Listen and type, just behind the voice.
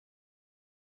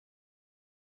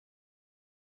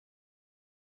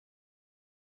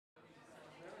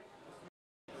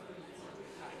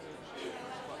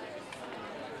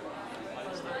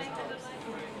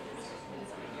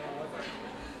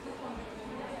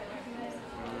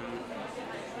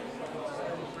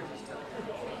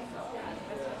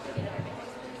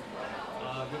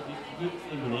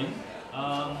Good evening.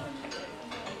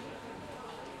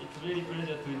 It's really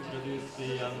pleasure to introduce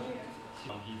the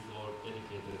he's all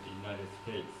educated in the United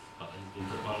States, but he's been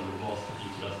one of the most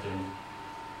interesting,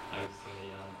 I would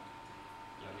say,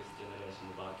 youngest generation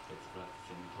of architects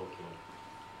practicing in Tokyo.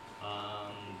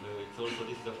 And it's also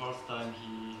this is the first time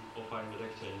he offered a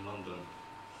lecture in London,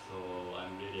 so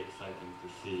I'm really excited to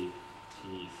see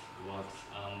his works.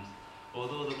 And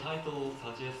although the title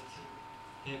suggests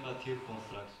paper tube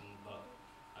construction, but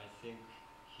I think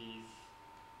his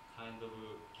kind of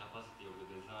capacity of the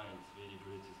designs really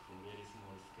bridges from very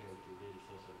small scale to very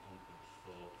social context.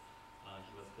 So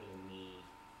he was telling me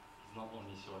he's not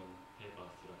only showing paper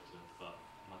structures, but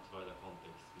much wider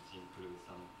context, which includes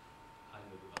some kind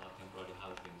of temporary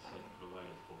housing shed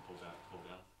provided for Kobe earthquake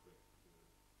to African projects.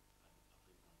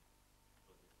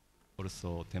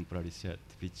 Also temporary shed,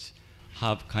 which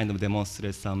have kind of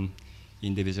demonstrate some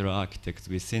individual architects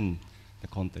within the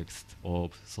context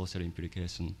of social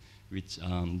implication, which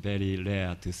very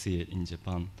rare to see in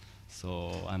Japan.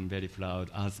 So I'm very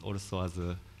proud as also as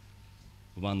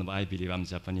one of, I believe,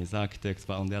 Japanese architects,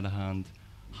 but on the other hand,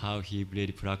 how he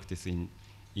really practice in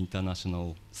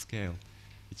international scale.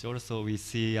 Which also we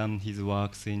see his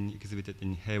works exhibited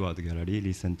in Hayward Gallery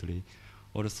recently.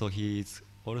 Also he's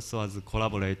also as a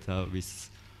collaborator with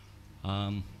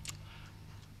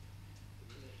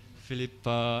Philip,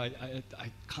 I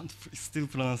can't still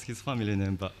pronounce his family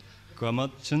name, but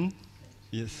Guamachun?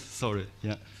 Yes, sorry,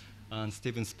 yeah. And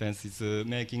Stephen Spence is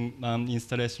making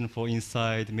installation for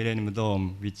inside Millennium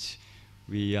Dome, which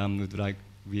we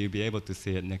we'll be able to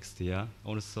see it next year.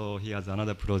 Also, he has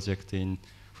another project in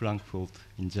Frankfurt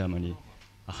in Germany.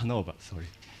 Hanover, sorry.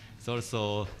 It's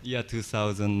also year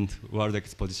 2000 World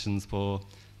Expositions for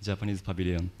Japanese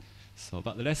Pavilion. So,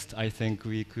 but the rest, I think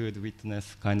we could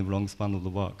witness kind of long span of the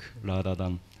work rather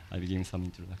than I be giving some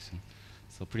introduction.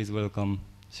 So please welcome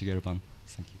Shigeru Ban.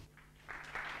 Thank you.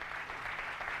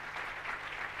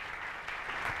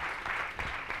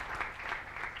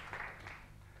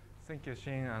 Thank you,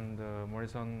 Shin and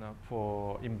Morrison,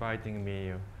 for inviting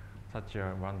me such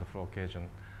a wonderful occasion.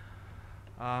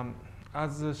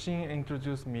 As Shin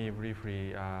introduced me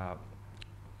briefly,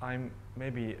 I'm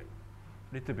maybe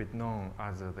little bit known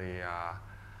as the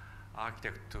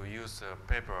architect to use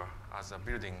paper as a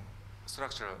building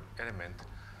structural element.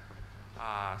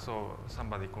 So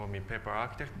somebody called me paper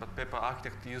architect, but paper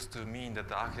architect used to mean that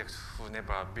the architect who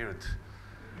never built.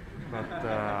 But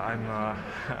I'm an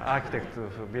architect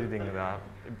for building the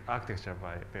architecture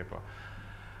by paper.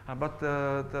 But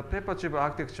the paper tube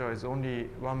architecture is only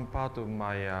one part of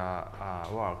my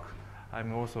work.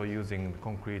 I'm also using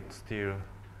concrete, steel,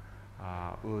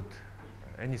 wood,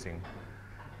 anything.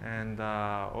 And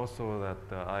also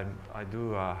that I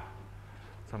do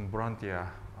some volunteer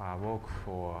work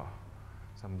for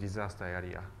some disaster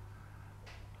area.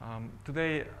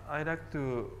 Today, I'd like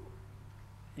to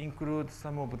include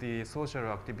some of the social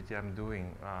activity I'm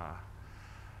doing.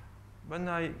 When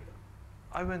I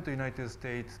went to United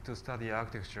States to study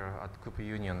architecture at Cooper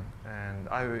Union, and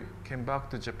I came back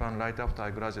to Japan right after I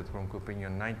graduated from Cooper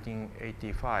Union in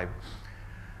 1985.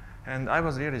 And I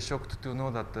was really shocked to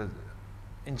know that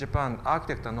in Japan,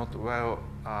 architects are not well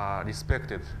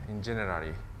respected in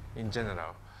general.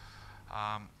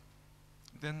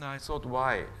 Then I thought,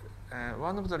 why?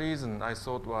 One of the reasons I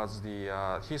thought was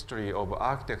the history of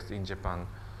architects in Japan.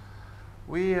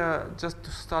 We just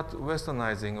start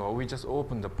westernizing, or we just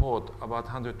opened the port about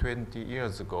 120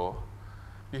 years ago.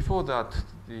 Before that,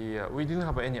 we didn't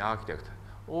have any architect.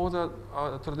 All the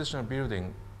traditional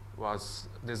building was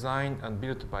designed and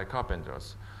built by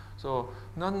carpenters. So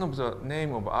none of the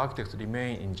name of architects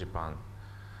remain in Japan.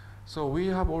 So we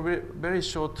have already very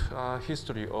short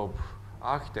history of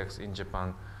architects in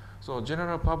Japan. So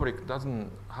general public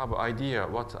doesn't have idea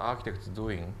what architects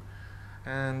doing.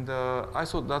 And I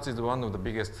thought that is one of the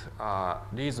biggest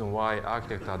reason why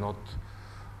architects are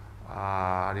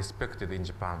not respected in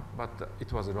Japan, but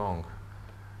it was wrong.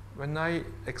 When I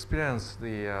experienced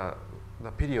the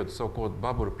period, so-called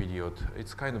bubble period,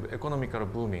 it's kind of economical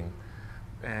booming,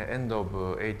 end of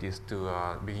 80s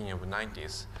to beginning of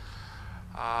 90s.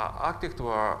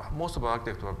 Most of the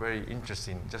architects were very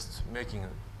interested in just making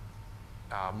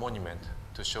a monument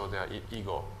to show their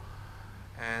ego.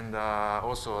 And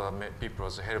also people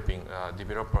was helping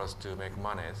developers to make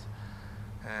money.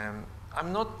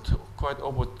 I'm not quite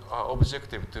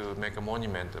objective to make a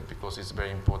monument because it's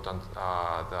very important,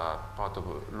 the part of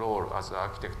role as an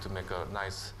architect to make a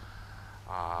nice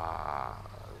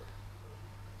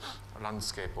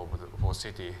landscape of the whole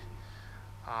city.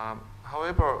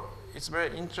 However, it's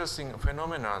very interesting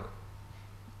phenomenon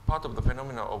part of the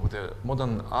phenomena of the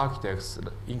modern architects,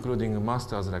 including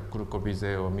masters like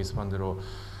Corbusier or Mies van der Rohe.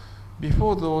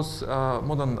 Before those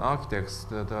modern architects,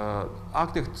 the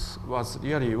architects was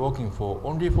really working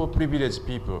only for privileged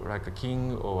people, like a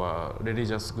king or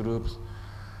religious groups.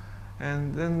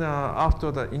 And then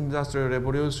after the Industrial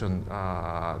Revolution,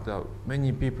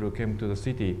 many people came to the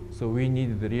city, so we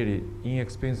needed really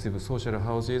inexpensive social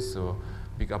houses or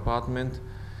big apartment.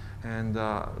 And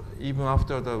even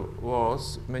after the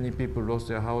wars, many people lost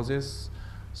their houses.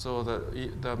 So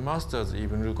the masters,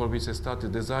 even Le Corbusier,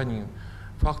 started designing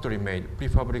factory-made,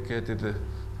 prefabricated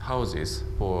houses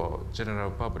for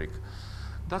general public.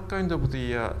 That kind of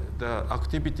the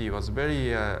activity was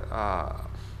very.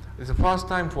 It's the first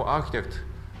time for architects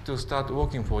to start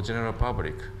working for general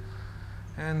public.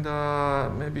 And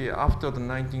maybe after the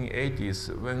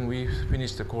 1980s, when we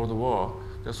finished the Cold War,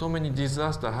 there are so many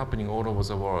disasters happening all over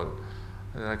the world.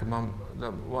 Like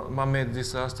the man-made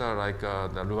disaster, like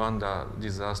the Rwanda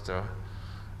disaster,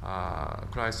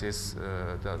 crisis,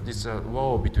 this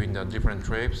war between the different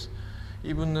tribes.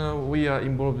 Even we are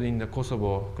involved in the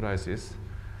Kosovo crisis.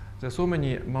 There are so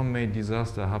many man-made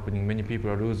disasters happening. Many people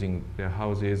are losing their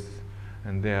houses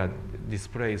and they are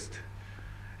displaced.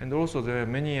 And also there are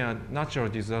many natural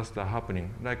disasters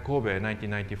happening, like Kobe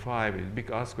 1995,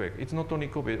 big earthquake. It's not only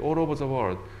Kobe, all over the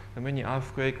world. There are many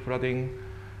earthquake, flooding.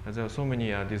 There are so many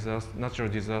natural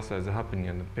disasters happening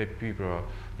and people are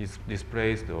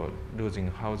displaced or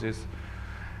losing houses.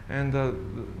 And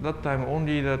that time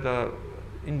only the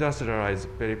industrialized,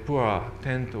 very poor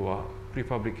tent or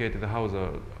prefabricated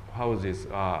houses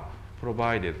are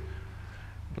provided.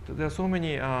 But there are so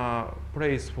many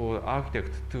places for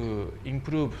architects to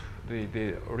improve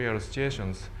the real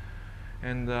situations.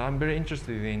 And I'm very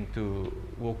interested in to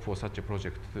work for such a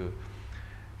project too.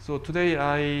 So today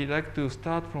I like to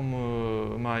start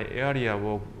from my area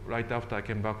work right after I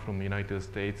came back from the United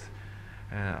States.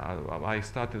 I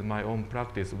started my own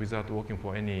practice without working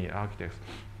for any architects.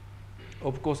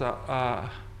 Of course, I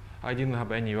didn't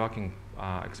have any working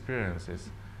experiences.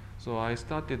 So I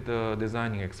started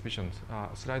designing exhibitions.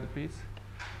 Slide, please.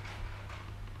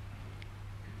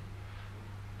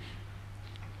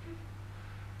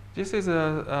 This is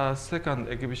a second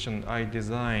exhibition I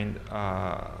designed.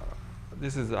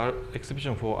 This is an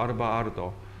exhibition for Alba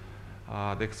Aalto.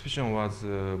 The exhibition was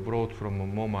brought from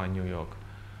MoMA in New York.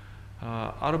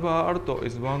 Alba Aalto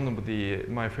is one of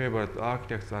my favorite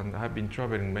architects, and I've been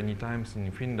traveling many times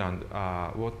in Finland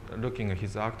looking at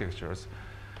his architectures.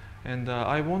 And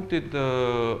I wanted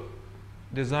to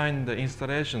design the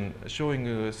installation showing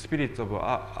the spirit of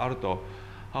Aalto.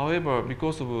 However,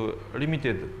 because of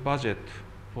limited budget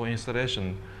for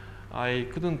installation, I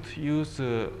couldn't use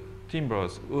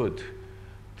timbers, wood,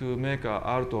 to make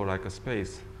Aalto like a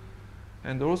space.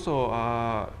 And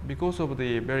also, because of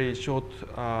the very short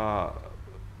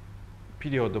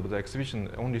period of the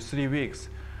exhibition, only 3 weeks,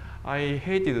 I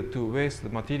hated to waste the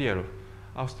material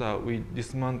after we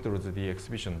dismantled the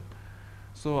exhibition.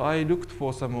 So I looked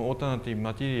for some alternative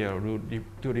material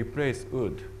to replace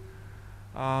wood.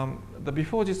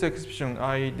 Before this exhibition,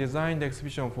 I designed the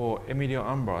exhibition for Emilio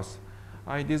Ambras.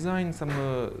 I designed some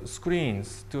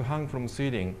screens to hang from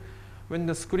ceiling. When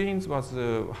the screens was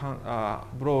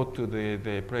brought to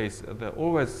the place,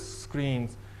 always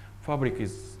screens fabric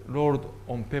is rolled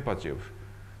on paper tube.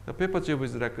 The paper tube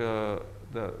is like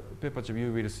the paper tube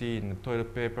you will see in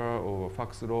toilet paper or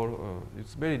fax roll.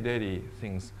 It's very daily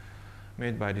things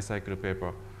made by recycled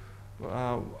paper.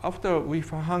 After we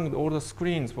hung all the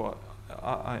screens for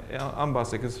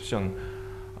Ambras exhibition,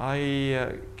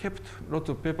 I kept lots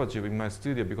of paper tube in my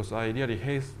studio because I really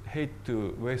hate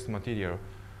to waste material.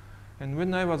 And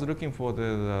when I was looking for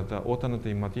the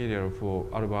alternative material for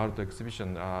Alba Aalto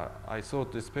exhibition, I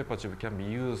thought this paper tube can be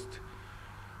used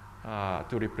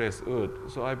to replace wood.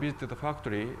 So I visited the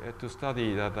factory to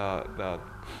study the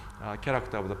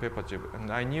character of the paper tube.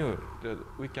 And I knew that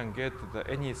we can get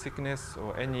any thickness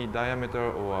or any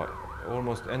diameter or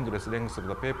almost endless length of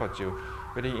the paper tube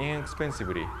very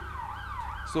inexpensively.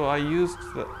 So I used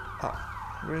the,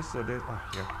 where's the,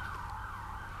 here.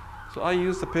 So I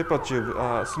used the paper tube,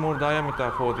 small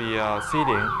diameter for the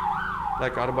ceiling,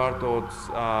 like Alba Aalto's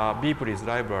Beepley's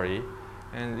library,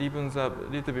 and even the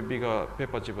little bit bigger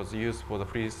paper tube was used for the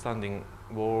freestanding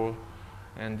wall,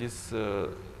 and this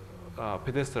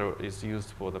pedestal is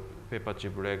used for the paper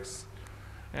tube legs,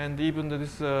 and even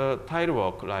this tile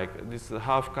work, like this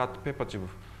half-cut paper tube,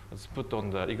 was put on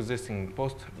the existing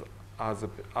post as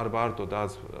Alba Aalto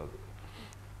does.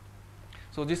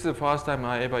 So this is the first time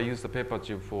I ever used the paper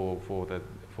tube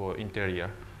for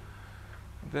interior.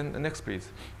 Then next, please.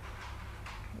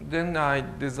 Then I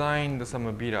designed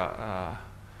some villa.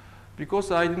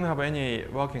 because I didn't have any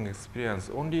working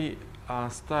experience, only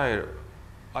style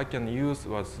I can use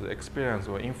was experience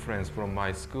or influence from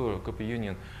my school, Copy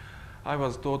Union. I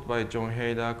was taught by John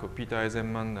Haydock, Peter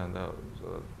Eisenman, and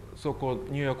so-called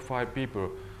New York 5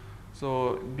 people.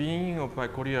 So beginning of my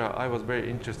career, I was very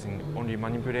interested in only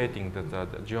manipulating the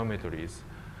geometries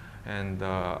and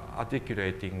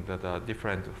articulating the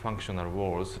different functional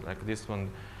walls, like this one.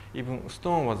 Even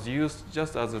stone was used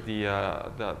just as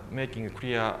the making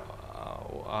clear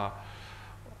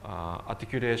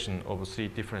articulation of 3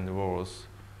 different walls.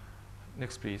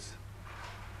 Next, please.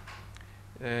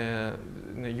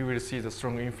 You will see the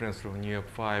strong influence from New York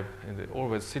 5, and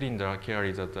always cylinder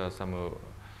carries some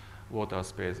water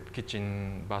space,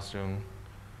 kitchen, bathroom,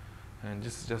 and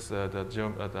this is just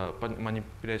the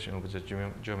manipulation of the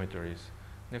geometries.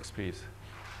 Next, please.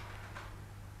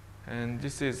 And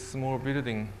this is small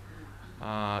building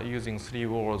using 3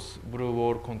 walls: blue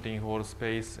wall containing hall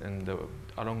space, and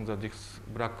along this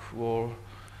black wall,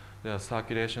 the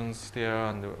circulation stair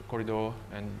and the corridor,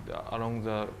 and along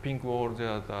the pink wall, there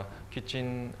are the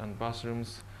kitchen and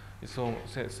bathrooms. It's all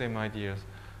same ideas.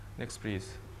 Next,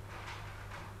 please.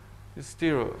 It's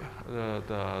still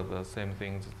the same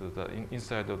things.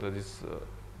 Inside of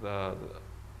the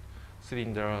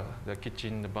cylinder, the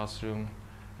kitchen, the bathroom,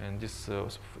 and this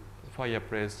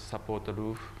fireplace support the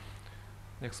roof.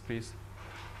 Next, please.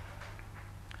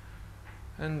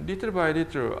 And little by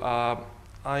little,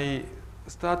 I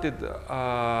started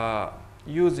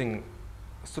using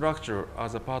structure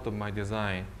as a part of my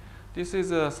design. This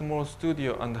is a small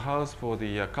studio and house for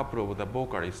the couple of the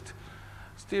vocalists.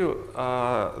 Still,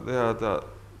 the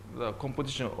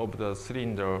composition of the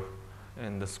cylinder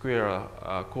and the square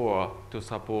core to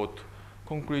support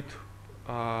concrete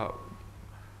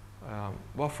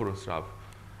waffle slab.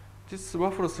 This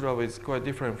waffle slab is quite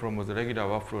different from the regular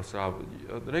waffle slab.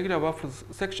 The regular waffle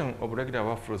section of regular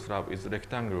waffle slab is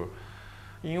rectangular.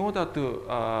 In order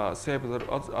to save a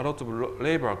lot of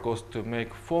labor cost to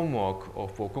make formwork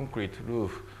for concrete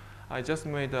roof, I just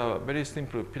made a very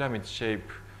simple pyramid shape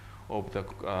of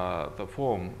the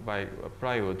form by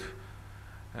plywood,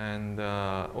 and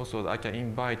also I can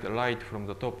invite light from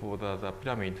the top of the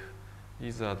pyramid.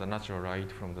 These are the natural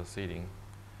light from the ceiling.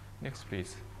 Next,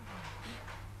 please.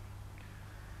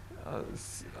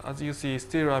 As you see,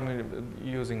 still I'm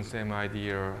using same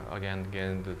idea again.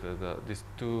 These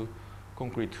 2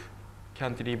 concrete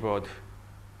cantilevered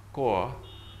core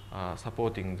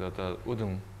supporting the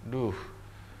wooden roof,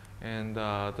 and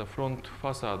the front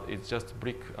facade is just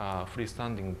brick,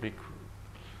 freestanding brick.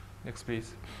 Next,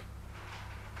 please.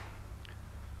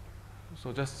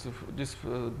 So just this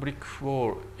brick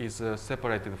wall is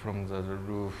separated from the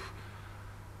roof,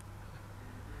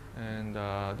 and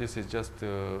this is just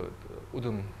the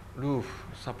wooden roof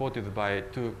supported by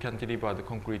 2 cantilevered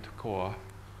concrete core.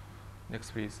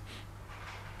 Next, please.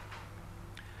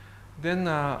 Then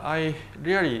I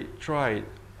really tried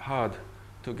hard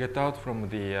to get out from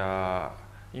the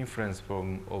influence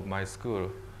of my school.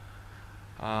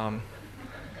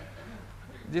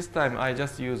 This time I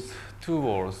just used 2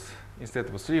 walls instead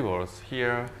of 3 walls,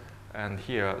 here and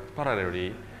here,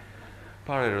 parallel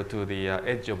to the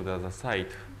edge of the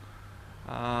site.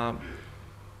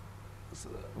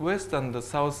 West and the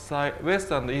south side,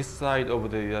 west and east side of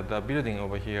the building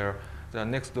over here, the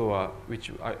next door,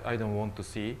 which I don't want to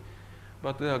see,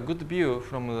 but a good view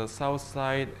from the south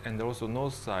side and also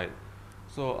north side.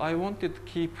 So I wanted to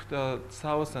keep the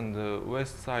south and the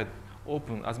west side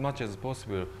open as much as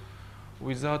possible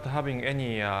without having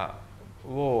any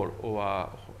wall or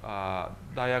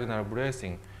diagonal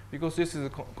bracing, because this is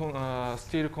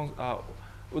steel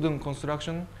wooden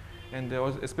construction, and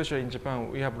especially in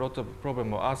Japan, we have lots of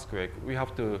problem of earthquake. We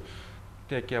have to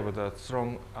take care of the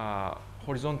strong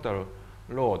horizontal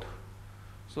load.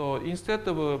 So instead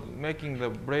of making the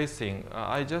bracing,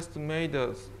 I just made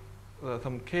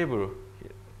some cable.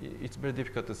 It's very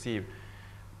difficult to see,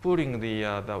 pulling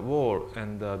the wall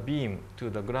and the beam to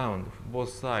the ground,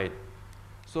 both sides.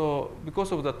 So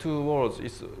because of the 2 walls,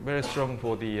 it's very strong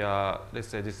for the let's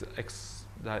say this x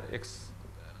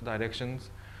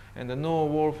directions, and no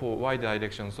wall for y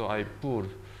direction. So I pulled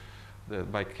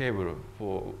by cable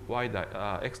for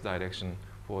x direction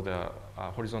for the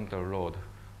horizontal load.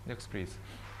 Next, please.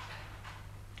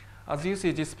 As you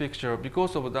see this picture,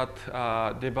 because of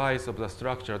that device of the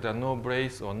structure, there are no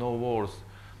brace or no walls.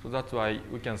 So that's why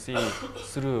we can see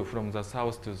through from the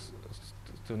south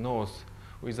to north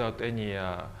without any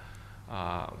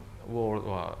wall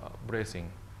or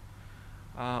bracing.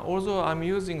 Although I'm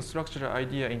using structural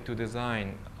idea into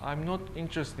design, I'm not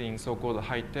interested in so-called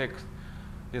high-tech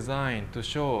design to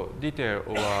show detail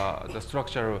or the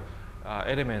structural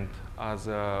element as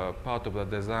a part of the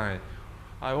design,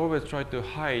 I always try to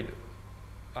hide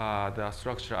the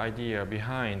structure idea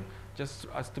behind. Just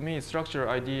as to me, structure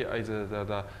idea is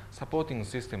the supporting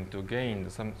system to gain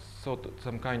some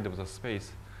kind of the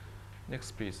space.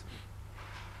 Next, please.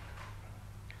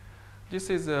 This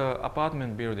is an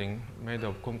apartment building made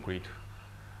of concrete.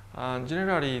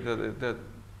 Generally,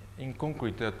 in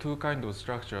concrete, there are two kinds of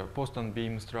structure: post and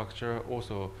beam structure,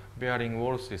 also bearing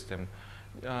wall system.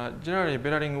 Generally,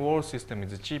 bearing wall system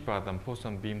is cheaper than post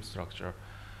and beam structure.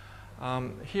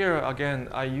 Here again,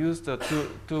 I use the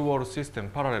two wall system,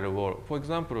 parallel wall. For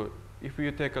example, if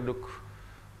you take a look,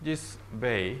 this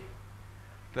bay,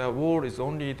 the wall is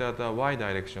only the y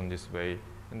direction this way,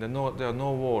 and there are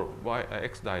no wall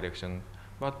x direction.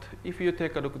 But if you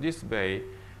take a look this bay,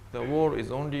 the wall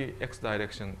is only x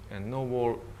direction and no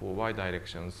wall for y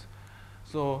directions.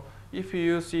 So if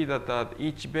you see that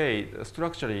each bay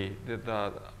structurally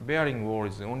the bearing wall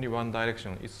is only one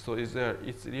direction,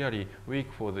 it's really weak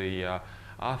for the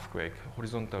earthquake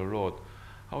horizontal load.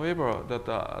 However,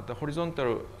 the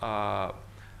horizontal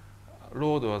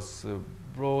load was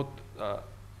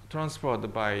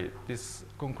transferred by this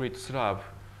concrete slab.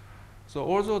 So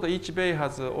although each bay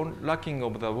has lacking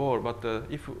of the wall, but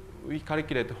if we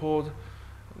calculate whole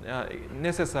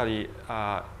necessary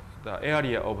the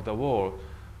area of the wall,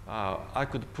 I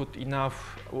could put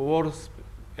enough wall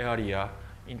area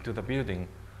into the building.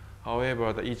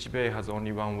 However, each bay has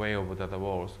only one way of the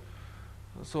walls.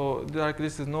 So like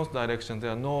this is north direction,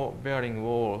 there are no bearing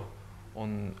wall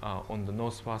on the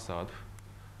north facade.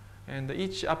 And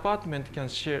each apartment can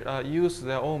use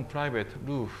their own private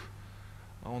roof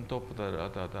on top of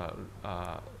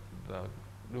the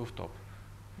rooftop.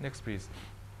 Next, please.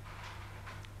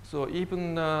 So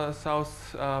even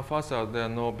south facade, there are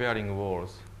no bearing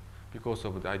walls because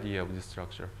of the idea of this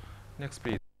structure. Next,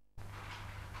 please.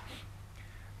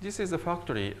 This is a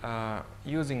factory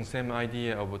using same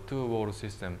idea of a two-wall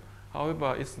system.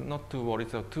 However, it's not two-wall;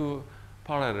 it's a two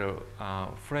parallel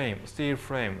steel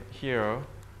frame here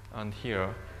and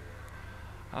here.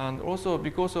 And also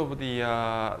because of the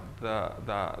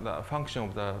function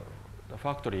of the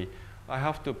factory, I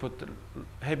have to put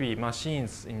heavy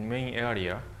machines in main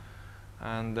area,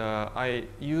 and I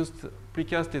used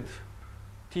precasted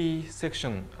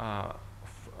T-section,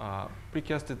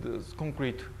 precasted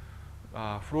concrete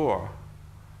floor.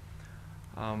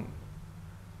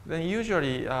 Then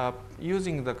usually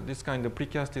using this kind of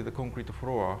precasted concrete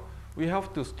floor, we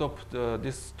have to stop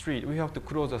this street. We have to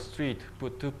close the street,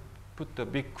 put the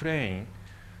big crane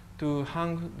to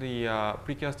hang the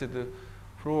precasted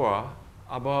floor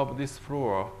above this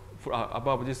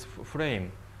above this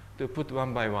frame to put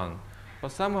one by one.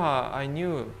 But somehow I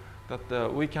knew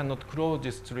that we cannot close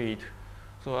this street,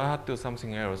 so I had to do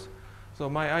something else. So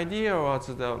my idea was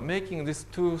making this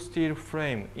two steel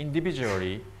frame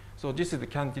individually. So this is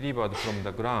cantilevered from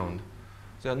the ground.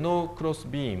 There are no cross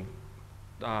beam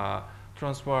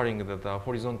transferring the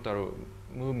horizontal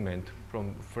movement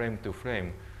from frame to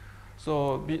frame.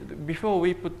 So before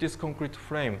we put this concrete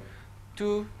frame,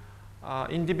 two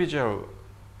individual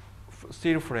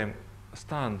steel frame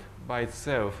stand by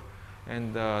itself,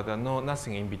 and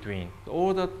nothing in between.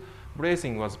 All that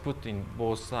bracing was put in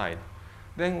both sides.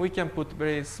 Then we can put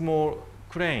very small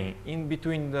crane in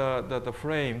between the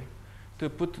frame to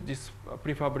put this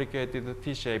prefabricated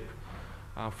T-shape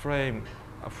frame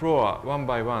floor one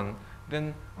by one.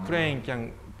 Then crane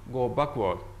can go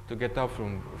backward to get up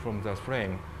from the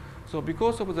frame. So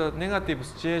because of the negative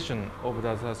situation of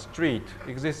the street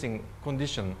existing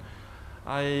condition,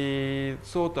 I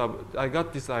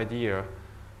got this idea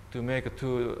to make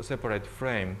two separate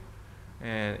frame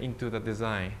into the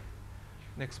design.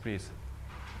 Next, please.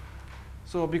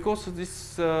 So because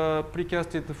this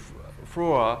precasted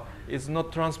floor is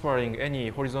not transferring any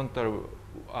horizontal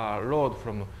load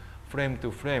from frame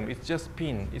to frame, it's just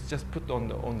pin, it's just put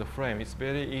on the frame. It's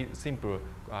very simple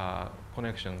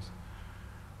connections.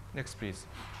 Next, please.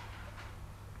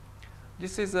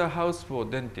 This is a house for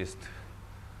dentist.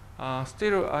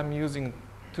 Still, I'm using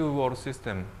two-wall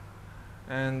system.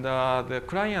 And the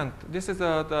client, this is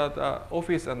the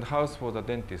office and house for the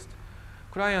dentist.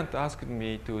 Client asked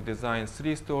me to design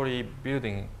three-story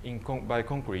building by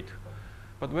concrete.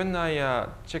 But when I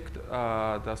checked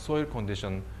the soil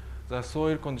condition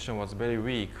was very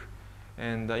weak.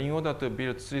 And in order to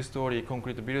build three-story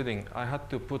concrete building, I had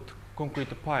to put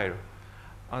concrete pile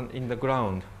in the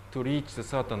ground to reach the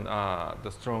certain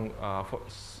strong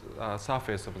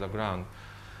surface of the ground.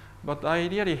 But I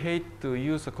really hate to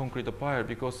use a concrete pile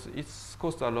because it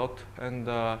costs a lot and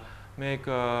make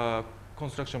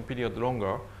construction period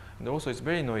longer, and also it's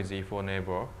very noisy for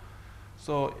neighbor.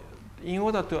 So in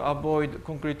order to avoid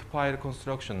concrete pile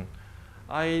construction,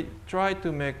 I try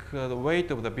to make the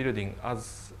weight of the building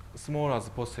as small as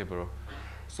possible,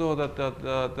 so that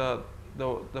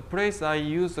the place I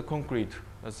use the concrete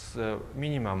as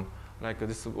minimum, like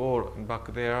this wall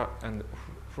back there and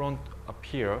front up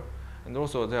here, and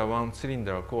also there one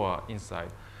cylinder core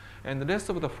inside. And the rest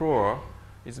of the floor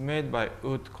is made by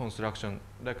wood construction.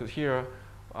 Like here,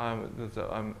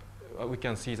 we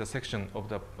can see the section of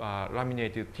the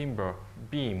laminated timber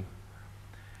beam.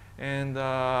 And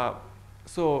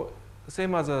so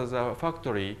same as the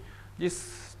factory,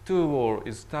 this two wall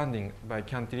is standing by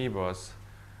cantilevers.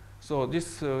 So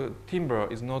this timber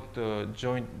is not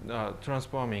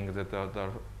transforming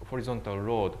the horizontal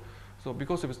load. So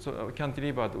because of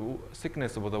cantilever, the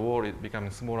thickness of the wall is becoming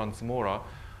smaller and smaller.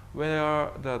 Where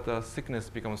the thickness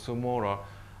becomes smaller,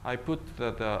 I put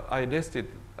I rested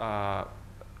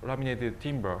laminated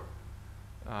timber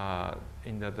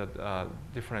in the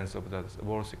difference of the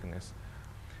wall thickness.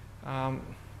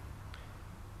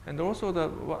 And also the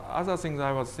other things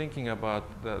I was thinking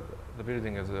about the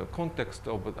building is the context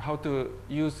of how to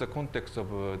use the context of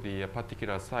the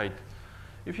particular site.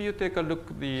 If you take a look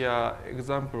at the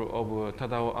example of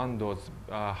Tadao Ando's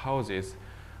houses,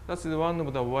 that's one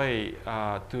of the way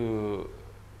to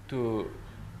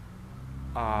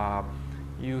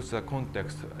use the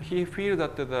context. He feels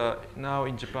that now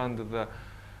in Japan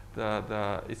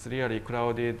it's really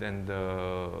crowded and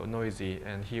noisy,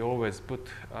 and he always put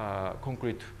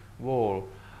concrete wall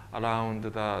around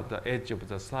the edge of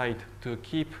the site to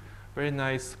keep very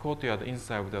nice courtyard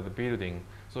inside of the building.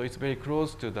 So it's very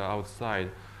close to the outside.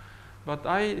 But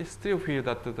I still feel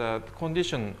that the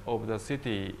condition of the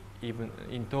city, even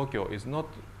in Tokyo, is not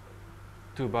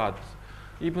too bad.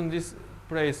 Even this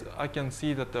place, I can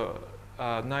see that the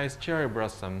nice cherry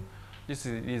blossom, this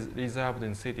is reserved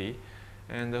in city,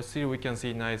 and still we can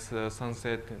see nice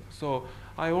sunset. So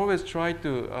I always try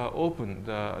to open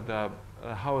the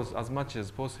house as much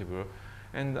as possible,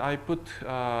 and I put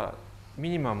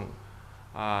minimum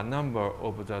number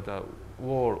of the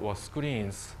wall or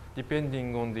screens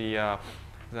depending on the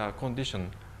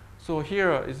condition. So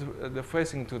here is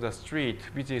facing to the street,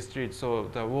 busy street, so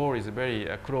the wall is very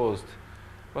closed.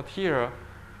 But here,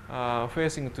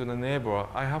 facing to the neighbor,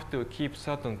 I have to keep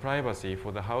certain privacy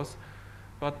for the house.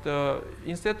 But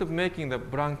instead of making the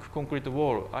blank concrete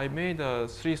wall, I made a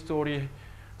 3-story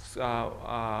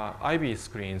ivy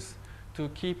screens to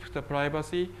keep the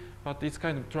privacy, but it's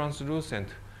kind of translucent,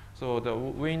 so the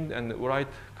wind and light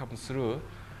comes through.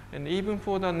 And even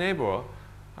for the neighbor,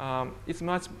 it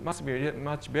must be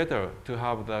much better to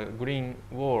have the green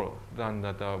wall than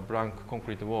the blank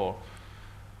concrete wall.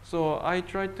 So I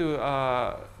try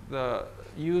to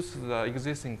use the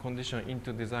existing condition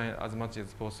into design as much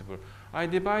as possible. I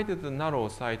divided the narrow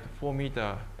site 4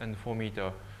 meter and 4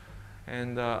 meter,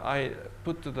 and I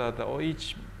put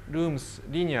each rooms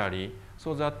linearly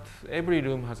so that every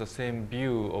room has the same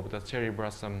view of the cherry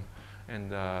blossom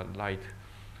and light.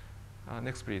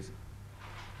 Next, please.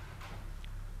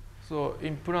 So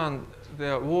in plan,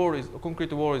 the wall is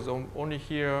concrete wall is only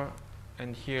here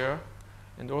and here,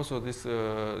 and also this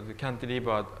the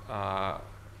cantilevered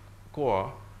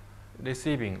core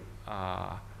receiving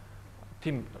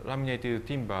laminated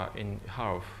timber in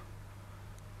half.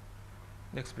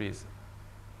 Next, please.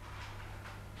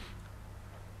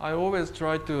 I always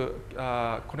try to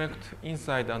connect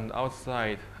inside and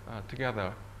outside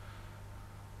together.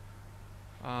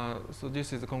 So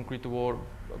this is the concrete wall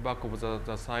back of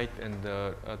the site, and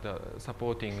the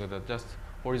supporting the just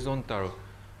horizontal,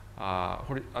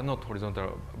 not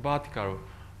horizontal, vertical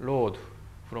load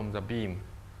from the beam.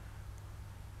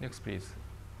 Next, please.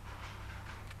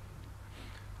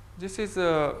 This is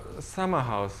a summer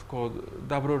house called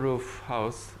double roof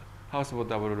house with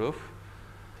double roof.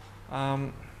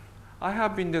 I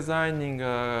have been designing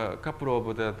a couple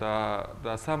of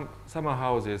the summer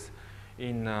houses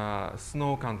in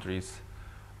snow countries.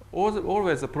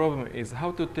 Always the problem is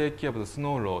how to take care of the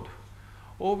snow load.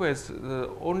 Always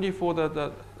only for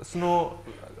the snow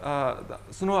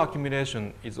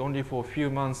accumulation is only for a few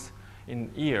months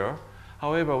in year.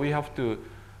 However, we have to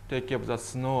take care of the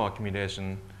snow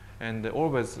accumulation, and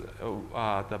always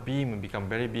the beam become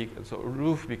very big, so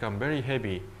roof become very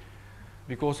heavy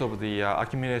because of the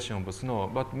accumulation of snow.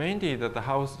 But mainly that the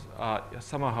house,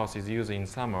 summer house is used in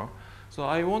summer. So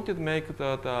I wanted to make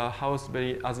the house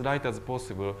very as light as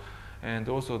possible, and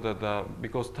also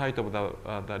because tight of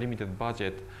the limited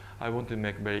budget, I want to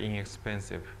make very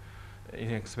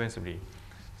inexpensively.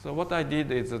 So what I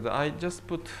did is that I just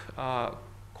put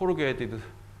corrugated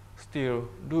steel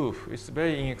roof. It's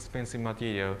very inexpensive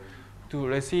material to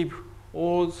receive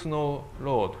all snow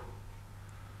load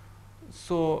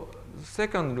so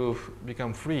second roof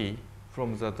become free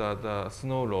from the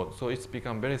snow load, so it's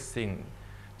become very thin,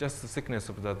 just the thickness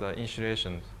of the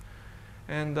insulation.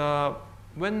 And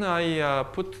when I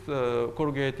put the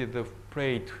corrugated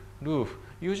plate roof,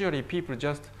 usually people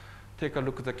just take a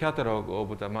look at the catalog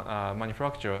of the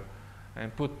manufacturer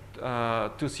and put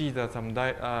to see that some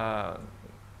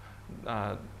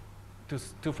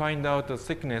to find out the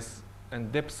thickness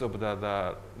and depth of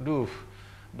the roof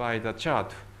by the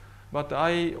chart. But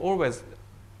I always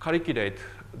calculate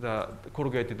the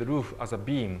corrugated roof as a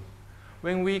beam.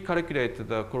 When we calculate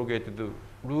the corrugated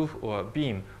roof or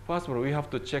beam, first of all, we have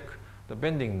to check the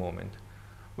bending moment.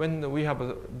 When we have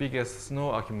a biggest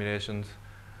snow accumulations,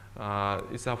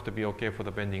 it's have to be okay for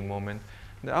the bending moment.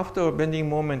 After bending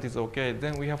moment is okay,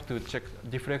 then we have to check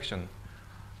deflection.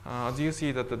 As you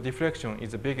see that the deflection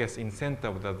is the biggest in center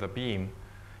of the beam.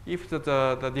 If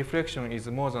the deflection is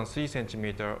more than 3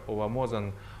 centimeter or more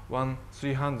than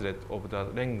 1/300 of the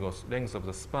length of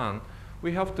the span,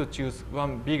 we have to choose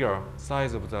one bigger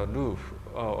size of the roof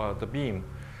or the beam.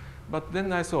 But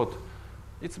then I thought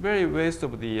it's very waste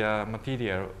of the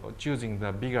material choosing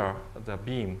the bigger the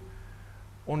beam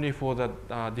only for the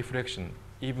deflection,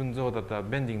 even though that the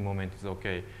bending moment is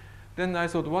okay. Then I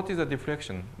thought, what is the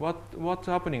deflection? What's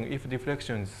happening if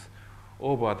deflection is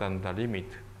over than the limit?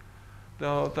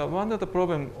 One of the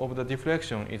problem of the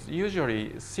deflection is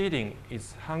usually sealing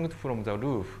is hung from the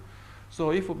roof.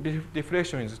 So if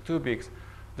deflection is too big,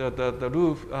 the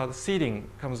roof sealing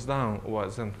comes down or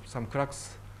some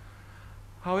cracks.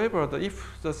 However,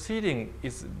 if the sealing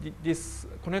is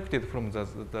disconnected from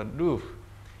the roof,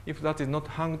 if that is not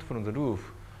hung from the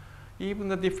roof, even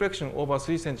the deflection over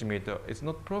 3 centimeter is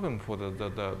not problem for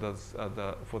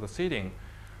the sealing.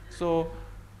 So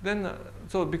then,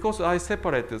 so because I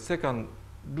separate the second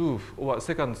roof or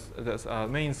second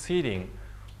main sealing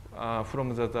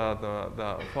from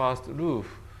the first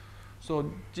roof,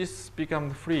 so this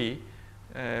becomes free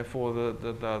for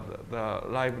the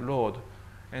live load,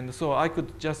 and so I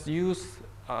could just use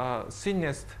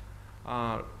thinnest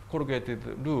corrugated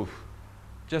roof,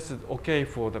 just okay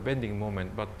for the bending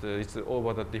moment, but it's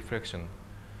over the deflection.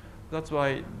 That's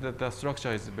why the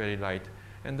structure is very light.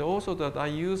 And also that I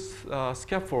use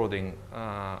scaffolding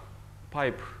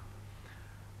pipe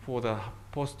for the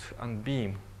post and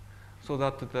beam, so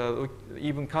that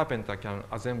even carpenter can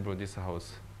assemble this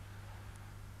house.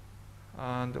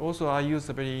 And also I use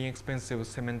a very inexpensive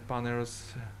cement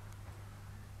panels,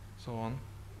 so on.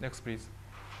 Next, please.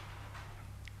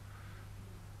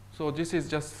 So this is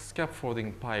just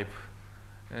scaffolding pipe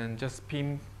and just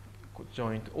pin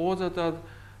joint. All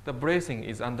the bracing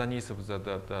is underneath of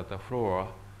the floor.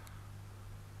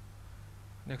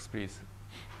 Next, please.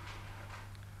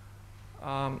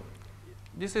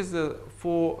 This is the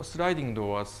 4 sliding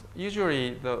doors.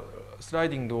 Usually the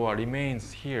sliding door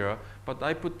remains here, but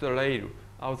I put the rail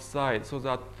outside so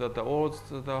that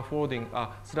the folding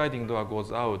sliding door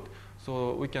goes out,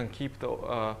 so we can keep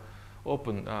the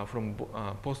open from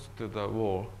post to the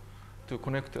wall to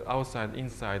connect outside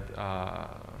inside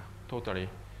totally.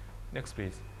 Next,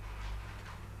 please.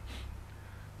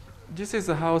 This is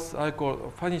a house I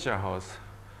call furniture house.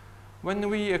 When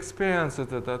we experienced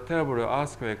the terrible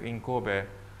earthquake in Kobe,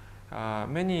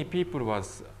 many people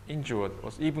was injured,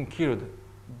 was even killed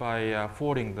by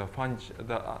falling the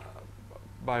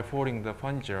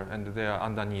furniture and they are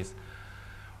underneath.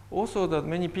 Also, that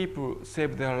many people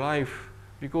saved their life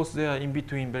because they are in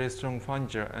between very strong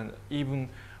furniture, and even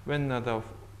when the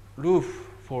roof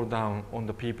fall down on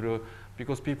the people,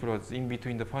 because people are in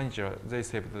between the furniture, they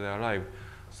saved their life.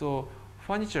 So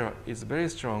furniture is very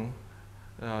strong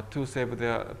to save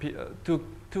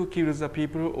to kill the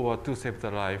people or to save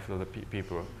the life of the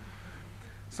people.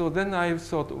 So then I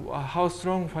thought how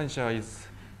strong furniture is.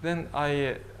 Then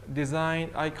I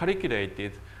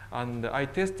calculated and I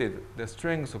tested the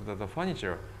strength of the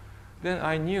furniture. Then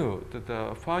I knew that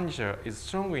the furniture is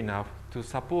strong enough to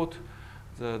support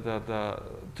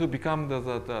to become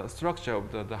the structure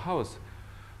of the house.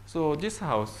 So this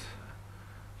house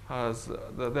has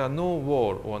there are no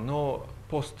wall or no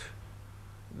post.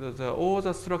 All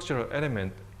the structural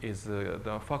element is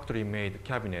the factory-made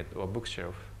cabinet or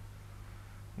bookshelf.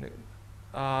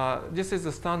 This is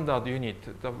a standard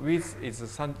unit. The width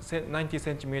is 90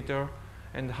 centimeter,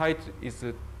 and height is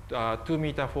 2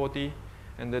 meter 40,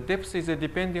 and the depth is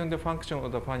depending on the function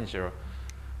of the furniture.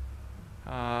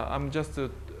 I'm just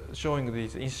showing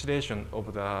this installation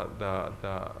of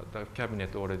the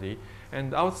cabinet already,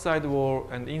 and outside wall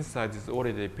and inside is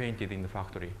already painted in the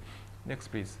factory. Next,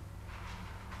 please.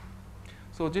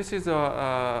 So this is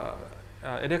a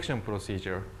erection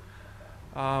procedure.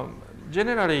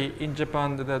 Generally, in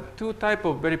Japan, there are two types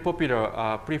of very popular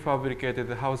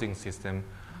prefabricated housing system.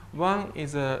 One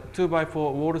is a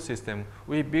 2x4 wall system.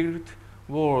 We build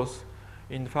walls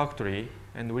in factory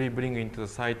and we bring into the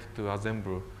site to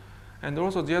assemble. And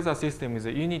also the other system is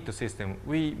a unit system.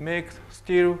 We make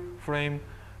steel frame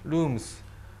rooms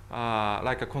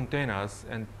like containers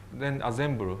and then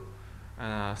assemble,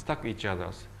 stack each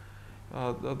others.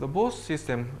 The both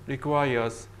system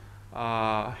requires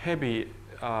heavy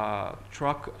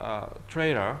truck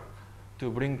trailer to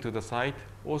bring to the site.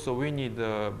 Also, we need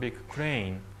a big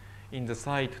crane in the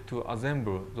site to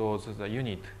assemble those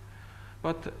unit.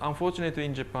 But unfortunately,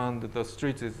 in Japan, the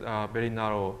street is very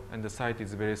narrow and the site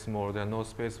is very small. There's no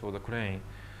space for the crane.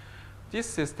 This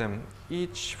system,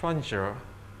 each furniture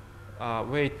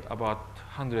weight about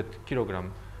 100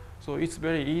 kilogram. So it's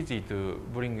very easy to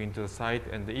bring into the site,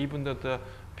 and even that the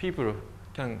people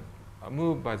can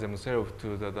move by themselves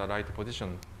to the right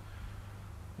position.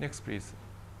 Next, please.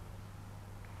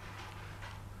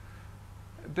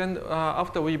 Then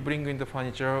after we bring in the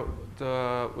furniture,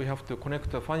 we have to connect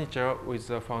the furniture with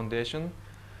the foundation,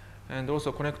 and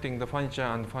also connecting the furniture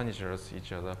and furnitures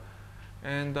each other.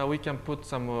 And we can put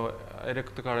some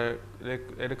electrical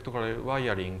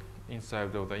wiring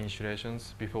inside of the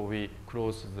insulations before we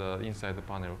close the inside the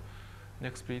panel.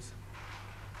 Next, please.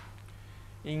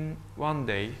 In one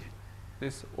day,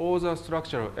 all the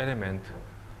structural elements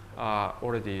are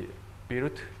already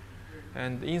built,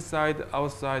 and inside,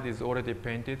 outside is already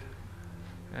painted,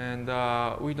 and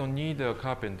we don't need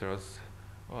carpenters.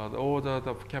 All the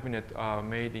cabinets are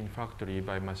made in factory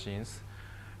by machines,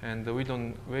 and we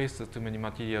don't waste too many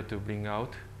material to bring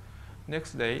out.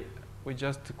 Next day, we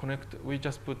just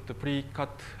put the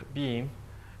pre-cut beam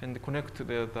and connect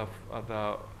the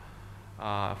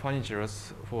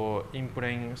furnitures for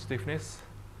in-plane stiffness.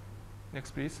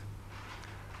 Next, please.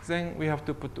 Then we have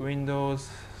to put windows,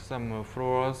 some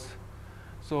floors.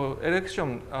 So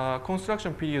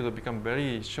construction period will become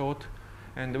very short,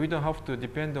 and we don't have to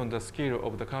depend on the skill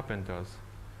of the carpenters.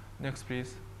 Next,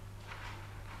 please.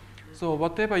 So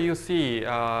whatever you see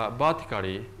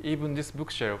vertically, even this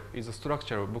bookshelf is a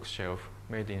structural bookshelf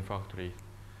made in factory.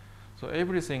 So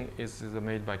everything is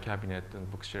made by cabinet and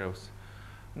bookshelves.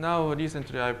 Now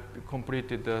recently I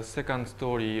completed the second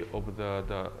story of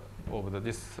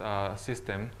this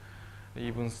system.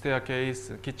 Even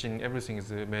staircase, kitchen, everything is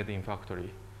made in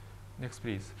factory. Next,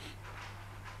 please.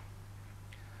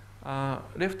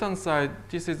 Left-hand side,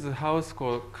 this is a house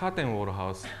called curtain wall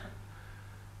house.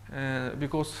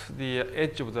 Because the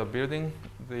edge of the building,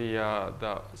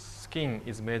 the skin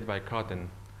is made by curtain.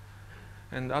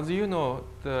 And as you know,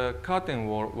 the curtain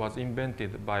wall was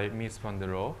invented by Miss van der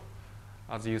Rohe,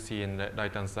 as you see in the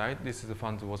right-hand side. This is the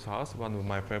Van der Rohe's house, one of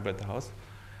my favorite house.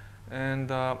 And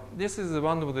this is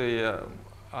one of the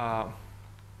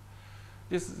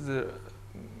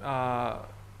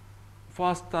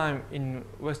first time in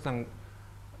Western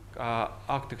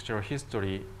architecture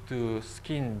history to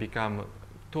skin become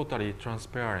totally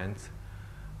transparent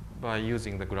by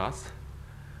using the glass.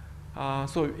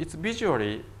 So it's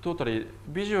visually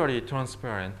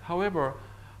transparent. However,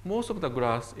 most of the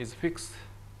glass is fixed,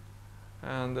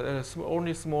 and there's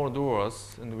only small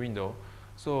doors and window.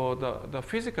 So the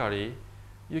physically,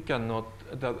 you cannot,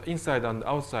 the inside and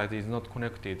outside is not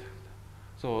connected.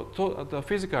 So the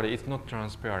physically it's not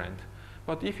transparent.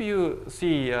 But if you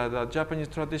see the Japanese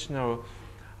traditional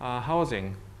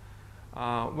housing,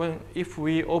 if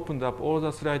we opened up all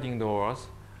the sliding doors,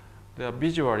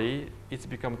 visually it's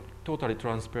become totally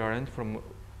transparent from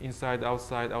inside,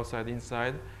 outside, outside,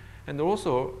 inside, and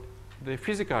also the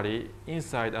physically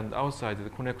inside and outside is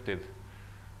connected.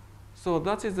 So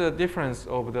that is the difference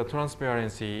of the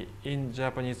transparency in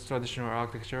Japanese traditional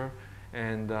architecture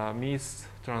and Mies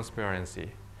transparency.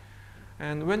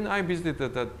 And when I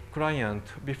visited the client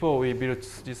before we built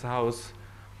this house,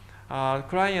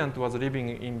 client was living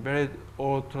in very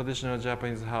old traditional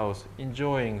Japanese house,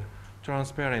 enjoying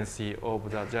transparency of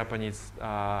the Japanese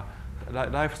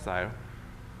lifestyle.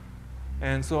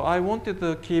 And so I wanted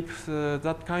to keep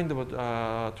that kind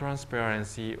of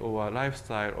transparency or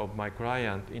lifestyle of my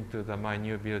client into my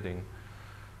new building.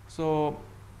 So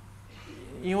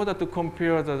in order to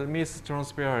compare the Mies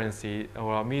transparency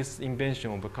or Mies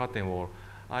invention of a curtain wall,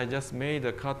 I just made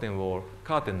a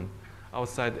curtain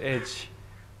outside edge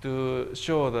to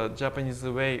show the Japanese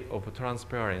way of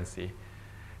transparency.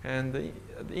 And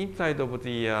the inside of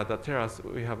the terrace,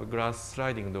 we have a glass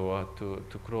sliding door to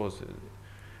close.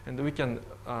 And we can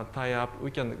tie up, we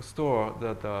can store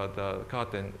the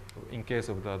curtain in case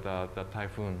of the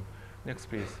typhoon. Next,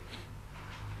 please.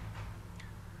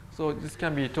 So this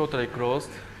can be totally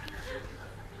closed.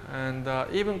 And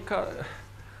even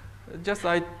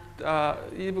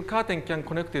even curtain can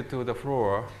connect it to the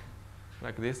floor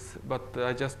like this, but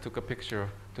I just took a picture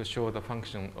to show the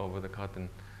function of the curtain.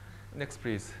 Next,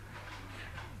 please.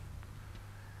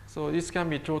 So this can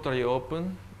be totally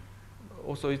open.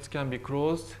 Also, it can be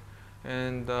closed,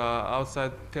 and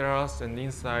outside terrace and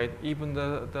inside, even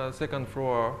the second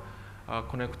floor are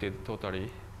connected totally.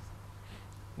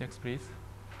 Next, please.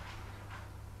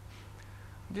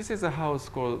 This is a house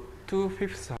called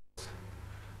 2/5 house.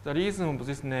 The reason of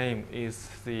this name is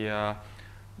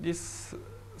this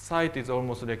site is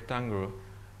almost rectangle,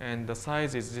 and the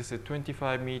size is this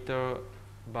 25 meter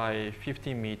by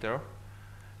 15 meter,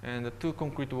 and the two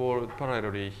concrete walls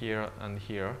parallelly here and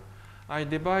here. I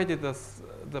divided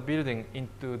the building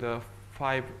into the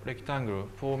 5 rectangle,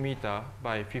 4 meter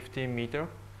by 15 meter,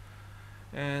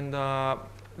 and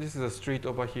this is a street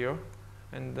over here,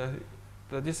 and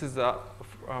this is a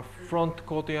front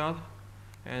courtyard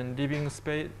and living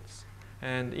space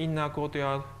and inner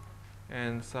courtyard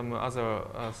and some other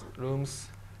rooms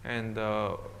and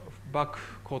back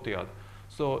courtyard.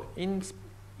 So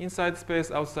inside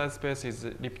space, outside space is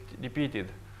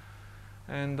repeated.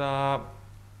 And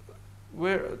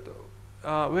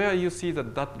where you see the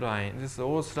dot line, this is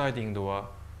all sliding door,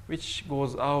 which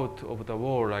goes out of the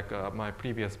wall like my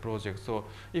previous project. So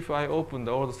if I open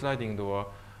the old sliding door,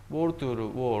 wall to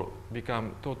wall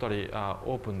become totally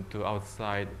open to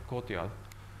outside courtyard.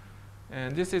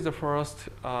 And this is the first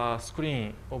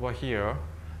screen over here.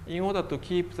 In order to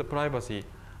keep the privacy,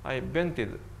 I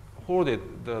holded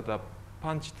the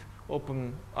punched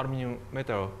open aluminum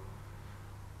metal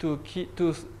to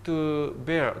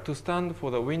stand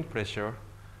for the wind pressure,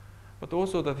 but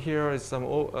also that here is some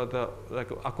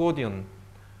like accordion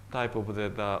type of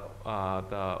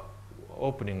the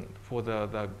opening for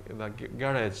the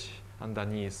garage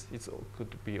underneath. It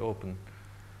could be open,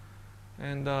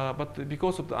 and but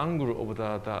because of the angle of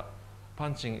the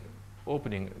punching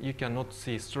opening, you cannot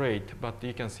see straight, but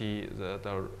you can see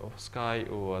the sky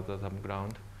or the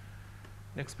ground.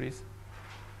 Next, please.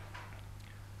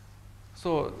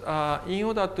 So in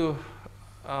order to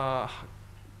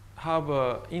have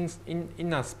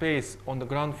inner space on the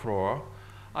ground floor,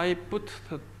 I put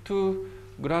the 2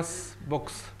 glass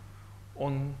box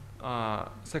on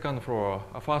second floor,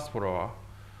 first floor.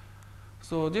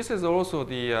 So this is also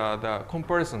the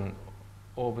comparison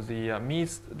of the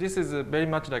Mies. This is very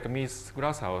much like a Mies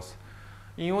glass house.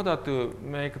 In order to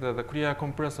make the clear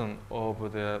comparison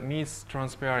of the Mies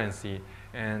transparency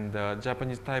and the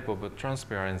Japanese type of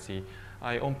transparency,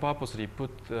 I on purposely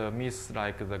put Mies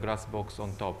like the glass box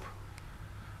on top.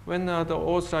 When the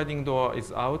old sliding door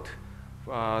is out,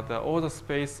 all the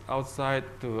space outside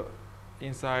to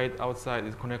inside, outside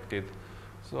is connected.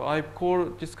 So I call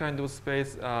this kind of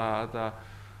space the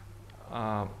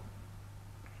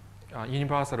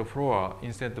universal floor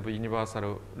instead of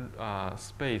universal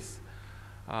space,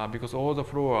 because all the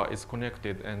floor is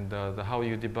connected, and how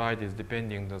you divide is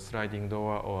depending on the sliding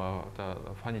door or the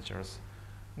furnitures.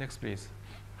 Next, please.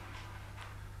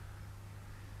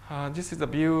 This is the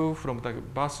view from the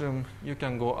bathroom. You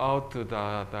can go out to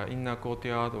the inner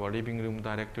courtyard or living room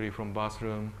directly from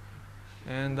bathroom.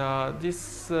 And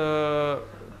this the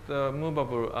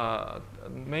movable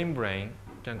membrane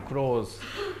can close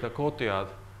the courtyard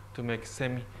to make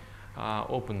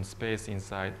semi-open space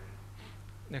inside.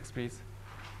 Next, please.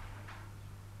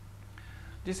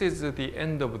 This is the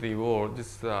end of the wall.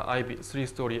 This is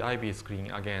 3-story ivy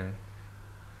screen again.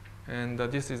 And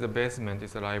this is the basement,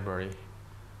 it's a library.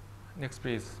 Next,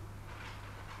 please.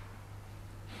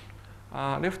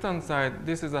 Left-hand side,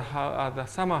 this is the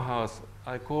summer house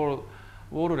I call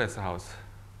wall-less house.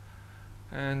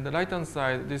 And the right-hand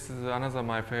side, this is another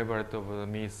my favorite of the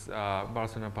Mies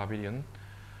Barcelona Pavilion.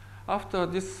 After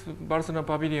this Barcelona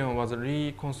Pavilion was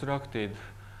reconstructed,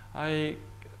 I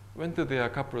went to there a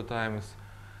couple of times,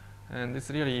 and it's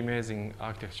really amazing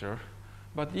architecture.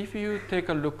 But if you take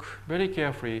a look very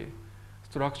carefully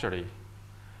structurally,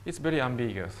 it's very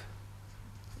ambiguous.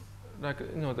 Like,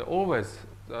 you know, the always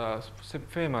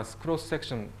famous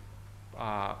cross-section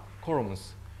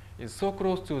columns is so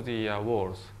close to the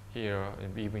walls here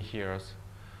and even here.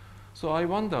 So I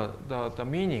wonder the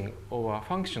meaning or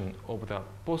function of the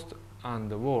post and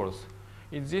the walls.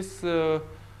 Is this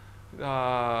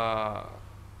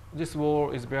this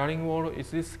wall is bearing wall?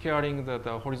 Is this carrying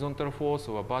the horizontal force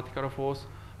or vertical force?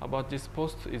 About this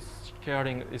post is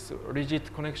carrying this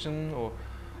rigid connection, or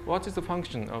what is the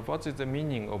function of what is the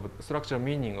meaning of structural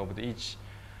meaning of each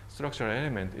structural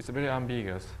element? It's very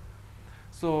ambiguous.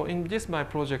 So in this my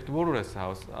project wall-less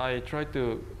house, I try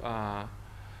to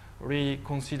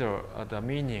reconsider the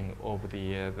meaning of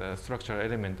the structural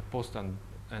element, post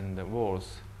and the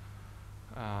walls.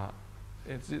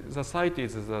 The site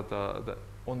is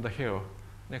on the hill.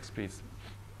 Next, please.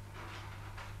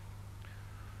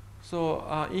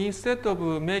 So instead of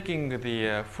making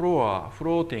the floor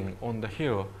floating on the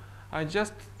hill,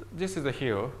 this is the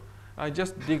hill. I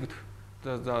just digged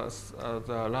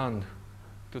the land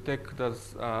to take the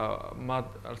mud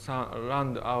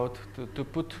land out to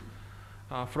put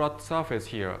flat surface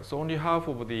here. So only half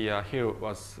of the hill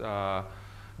was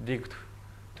digged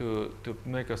to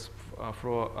make a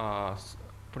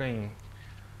plain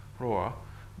floor,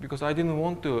 because I didn't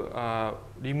want to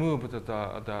remove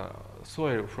the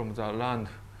soil from the land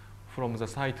from the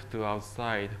site to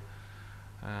outside,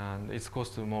 and it's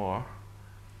cost more.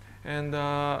 And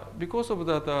because of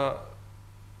the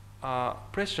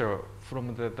pressure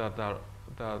from the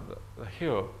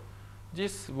hill,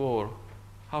 this wall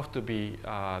have to be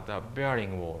the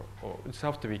bearing wall, or it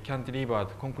have to be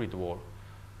cantilevered concrete wall.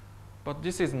 But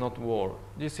this is not wall.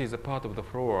 This is a part of the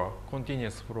floor,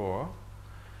 continuous floor.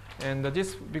 And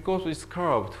this, because it's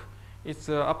curved, it's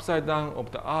upside down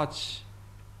of the arch.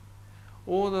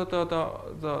 All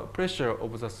the pressure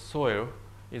of the soil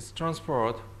is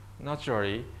transferred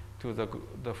naturally to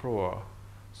the floor.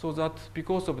 So that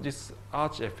because of this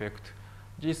arch effect,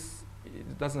 this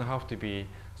doesn't have to be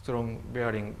strong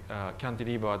bearing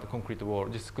cantilevered concrete wall.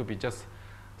 This could be just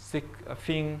thick,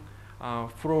 thin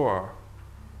floor,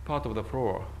 part of the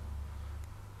floor.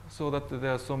 So that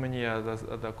there are so many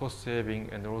the cost saving,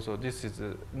 and also this is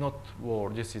not wall,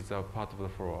 this is a part of the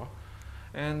floor.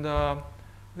 And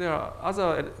there are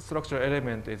other structural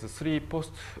element is 3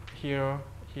 posts here,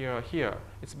 here, here.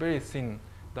 It's very thin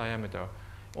diameter,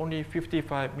 only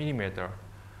 55 millimeter.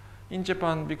 In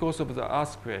Japan, because of the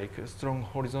earthquake, strong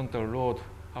horizontal load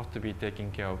have to be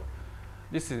taken care of.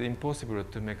 This is impossible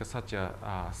to make such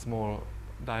a small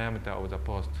diameter of the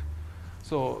post.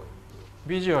 So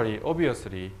visually,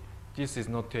 obviously, this is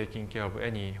not taking care of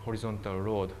any horizontal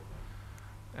load.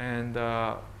 And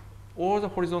all the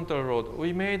horizontal load,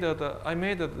 I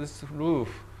made this roof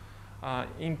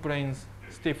in planes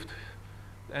stiffed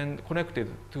and connected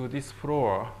to this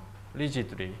floor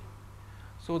rigidly,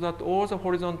 so that all the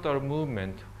horizontal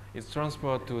movement is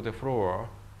transferred to the floor.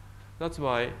 That's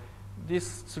why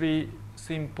this 3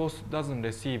 thin post doesn't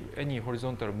receive any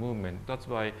horizontal movement. That's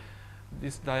why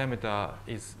this diameter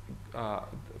is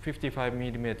 55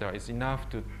 millimeter is enough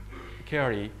to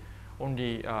carry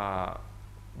only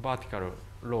vertical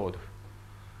load.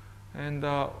 And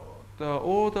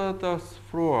all the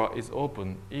floor is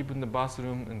open, even the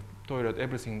bathroom and toilet,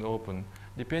 everything is open,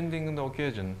 depending on the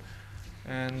occasion.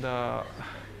 And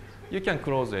you can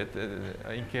close it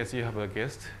in case you have a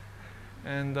guest.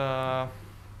 And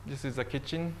this is the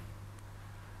kitchen.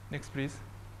 Next, please.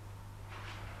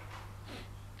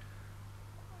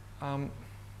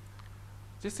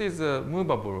 This is a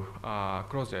movable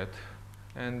closet,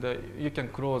 and you can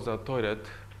close the toilet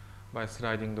by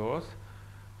sliding doors,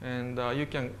 and you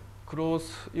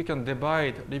can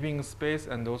divide living space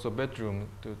and also bedroom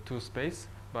to 2 space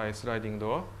by sliding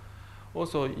door.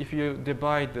 Also, if you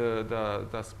divide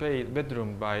the space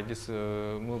bedroom by this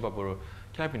movable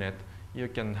cabinet, you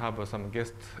can have some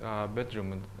guest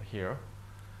bedroom here.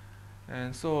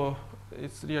 And so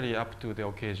it's really up to the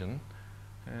occasion.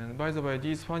 And by the way,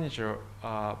 these furniture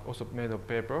are also made of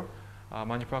paper,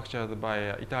 manufactured by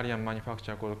an Italian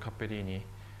manufacturer called Capellini.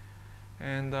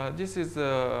 And this is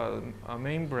a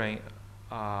membrane.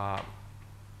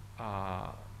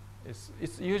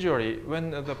 It's usually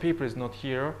when the people is not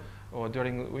here or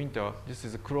during winter, this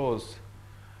is closed.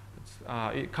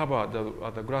 It covers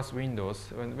the glass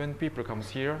windows. When people comes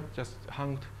here, just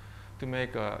hung to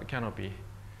make a canopy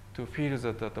to feel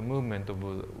the movement of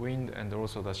the wind and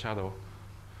also the shadow.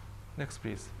 Next,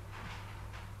 please.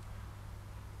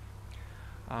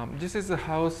 This is a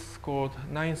house called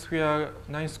 9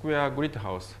 square grid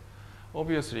house.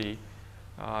 Obviously,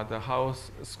 the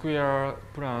house square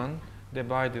plan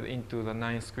divided into the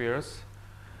 9 squares,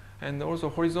 and also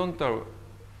horizontal.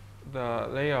 The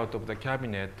layout of the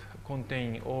cabinet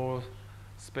containing all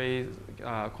space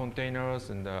containers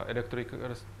and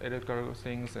electrical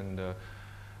things and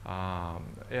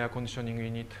air conditioning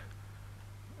unit.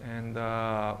 And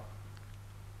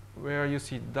where you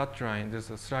see that line, there's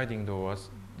a sliding doors.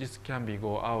 This can be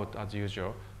go out as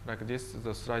usual. Like this,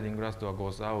 the sliding glass door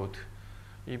goes out.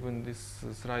 Even this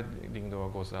sliding door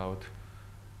goes out.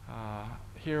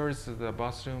 Here is the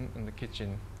bathroom and the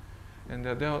kitchen. And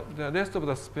the rest of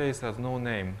the space has no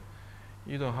name.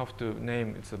 You don't have to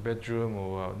name it's a bedroom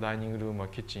or a dining room or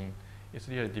kitchen. It's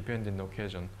really dependent on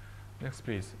occasion. Next,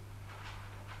 please.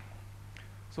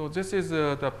 So this is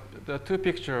the two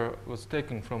picture was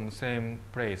taken from the same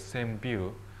place, same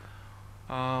view.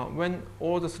 When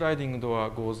all the sliding door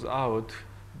goes out,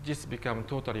 this becomes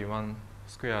totally one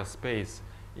square space.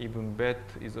 Even bed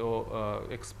is all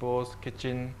exposed,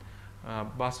 kitchen,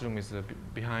 bathroom is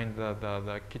behind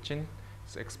the kitchen,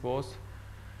 it's exposed.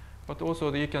 But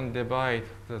also you can divide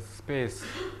the space.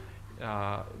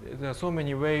 There are so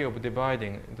many ways of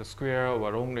dividing the square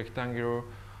or long rectangular.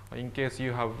 In case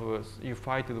you have you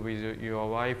fight with your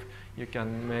wife, you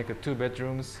can make 2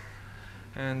 bedrooms.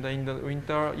 And in the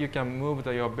winter, you can move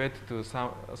your bed to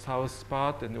south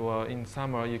part, and or in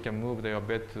summer, you can move your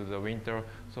bed to the winter.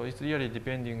 So it's really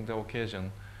depending the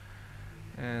occasion.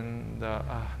 And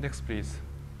next, please.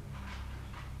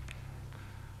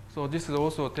 So this is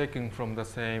also taken from the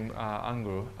same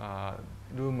angle.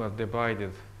 Room are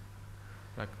divided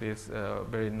like this,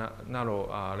 very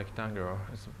narrow rectangular.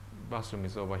 Bathroom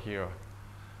is over here.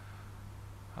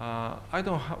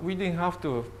 We didn't have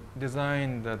to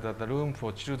design the room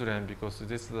for children because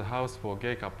this is the house for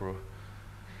gay couple.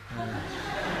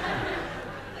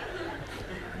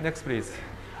 Next, please.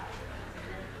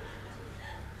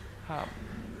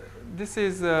 This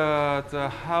is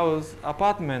the house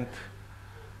apartment.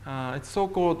 It's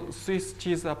so-called Swiss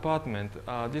cheese apartment.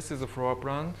 This is a floor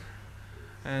plan,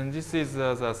 and this is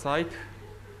the site.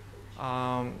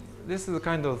 This is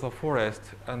kind of the forest,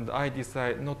 and I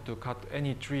decide not to cut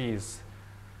any trees.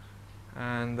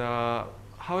 And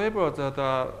however,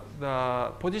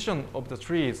 the position of the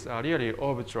trees are really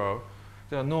arbitral.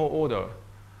 There are no order.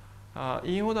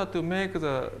 In order to make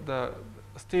the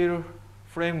steel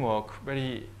framework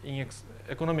very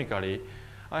economically,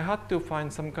 I had to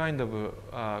find some kind of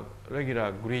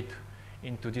regular grid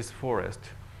into this forest.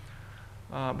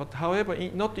 But however,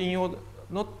 not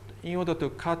in order to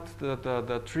cut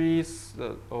the trees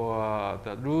or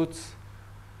the roots,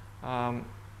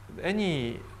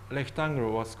 any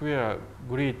rectangle or square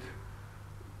grid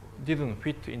didn't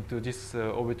fit into this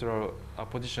orbital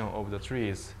position of the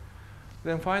trees.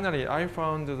 Then finally, I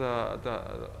found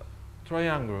the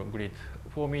triangle grid,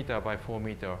 4 meter by 4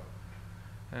 meter.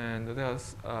 And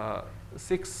there's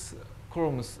 6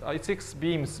 columns, 6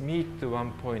 beams meet to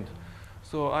one point.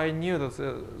 So I knew that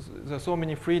there's so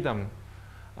many freedom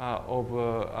of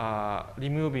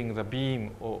removing the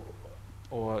beam or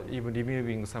even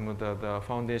removing some of the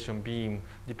foundation beam,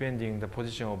 depending the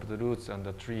position of the roots and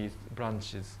the tree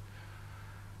branches.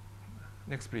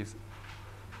 Next, please.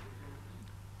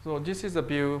 So this is a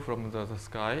view from the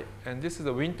sky, and this is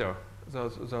the winter.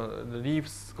 The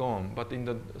leaves gone, but in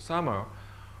the summer,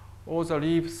 all the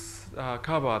leaves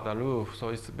cover the roof, so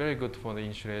it's very good for the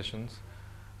insulations.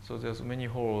 So there's many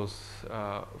holes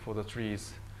for the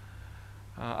trees.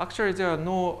 Actually, there are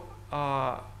no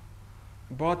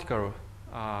vertical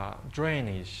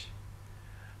drainage,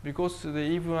 because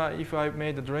even if I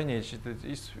made the drainage,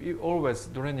 always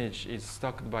drainage is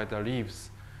stuck by the leaves,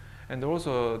 and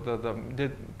also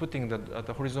putting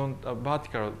the horizontal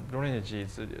vertical drainage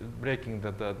is breaking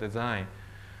the design.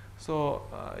 So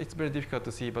it's very difficult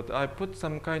to see, but I put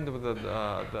some kind of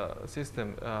the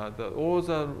system. All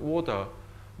the water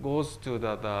goes to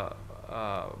the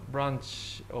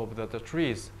branch of the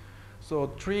trees. So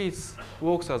trees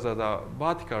works as a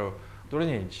vertical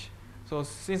drainage. So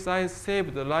since I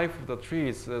saved the life of the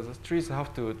trees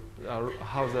have to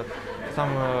have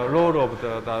some role of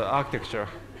the architecture.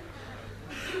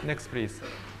 Next, please.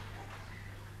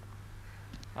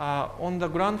 On the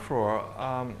ground floor,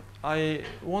 I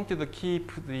wanted to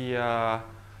keep the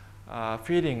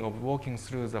feeling of walking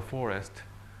through the forest.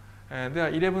 There are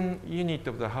 11 units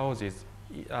of the houses.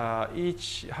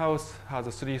 Each house has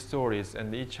 3 stories,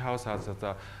 and each house has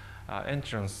the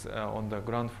entrance on the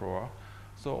ground floor.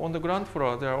 So on the ground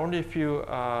floor, there are only a few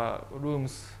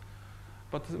rooms,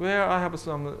 but where I have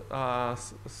some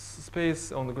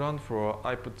space on the ground floor,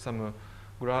 I put some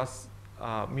glass,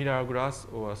 mirror glass,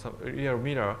 or some rear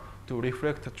mirror to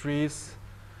reflect the trees,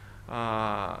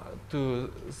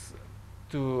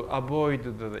 to avoid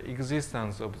the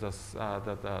existence of the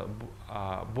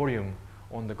volume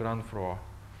on the ground floor.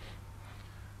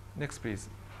 Next, please.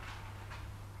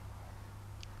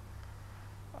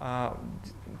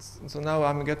 So now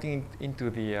I'm getting into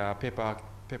the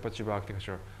paper tube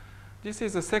architecture. This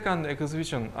is the second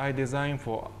exhibition I designed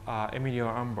for Emilio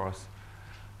Ambros.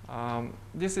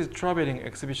 This is traveling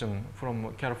exhibition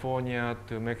from California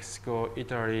to Mexico,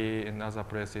 Italy, and other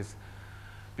places.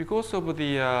 Because of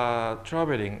the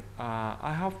traveling,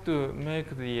 I have to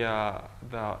make the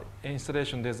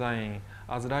installation design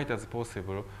as light as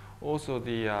possible. Also,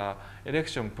 the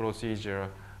erection procedure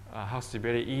has to be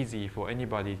very easy for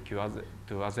anybody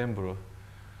to assemble.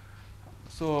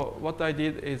 So what I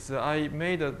did is I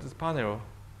made this panel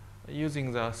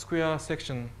using the square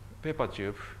section paper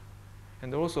tube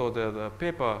and also the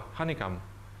paper honeycomb.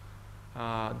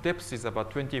 Depth is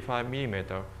about 25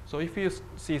 millimeter. So if you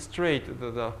see straight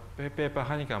the paper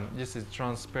honeycomb, this is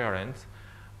transparent.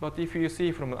 But if you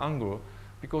see from an angle,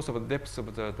 because of the depth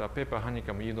of the paper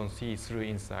honeycomb, you don't see through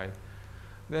inside.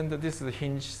 Then this is the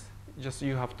hinge. Just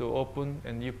you have to open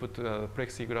and you put a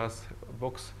plexiglass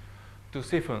box to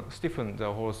stiffen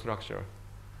the whole structure.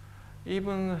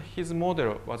 Even his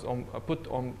model was put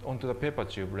onto the paper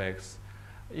tube legs.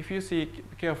 If you see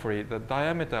carefully, the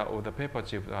diameter of the paper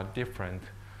tube are different.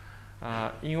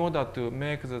 In order to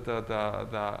make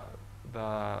the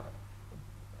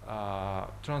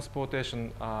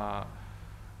transportation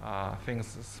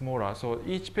things smaller, so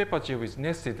each paper tube is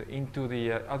nested into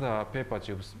the other paper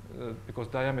tubes because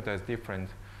diameter is different,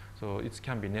 so it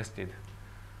can be nested.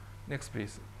 Next,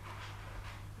 please.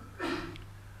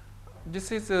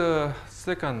 This is the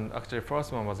second, actually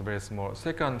first one was very small.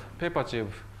 Second, paper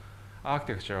tube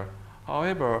architecture.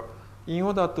 However, in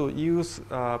order to use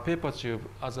paper tube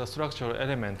as a structural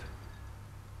element,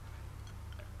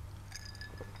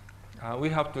 we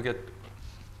have to get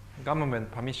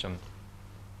government permission.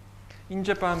 In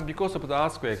Japan, because of the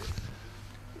earthquake,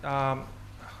 there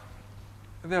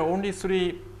are only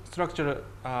 3 structural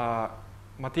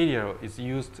material is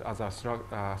used as a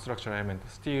structural element: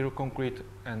 steel, concrete,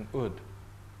 and wood.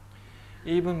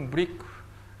 Even brick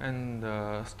and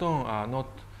stone are not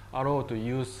allowed to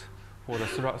use for the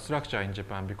structure in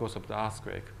Japan because of the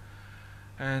earthquake.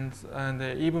 And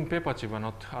even paper tube are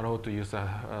not allowed to use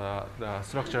the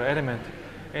structural element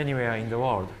anywhere in the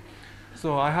world.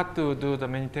 So I had to do the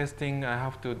many testing. I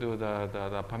have to do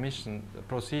the permission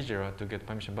procedure to get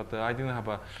permission, but I didn't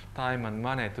have time and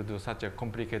money to do such a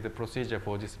complicated procedure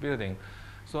for this building.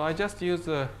 So I just used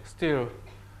a steel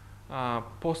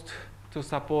post to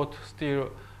support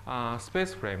steel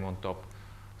space frame on top.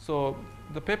 So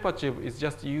the paper tube is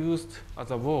just used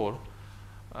as a wall.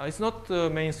 It's not the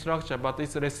main structure, but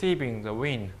it's receiving the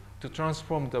wind to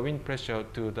transform the wind pressure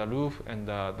to the roof and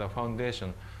the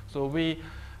foundation. So we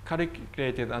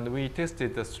calculated and we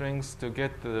tested the strength to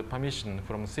get the permission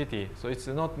from the city. So it's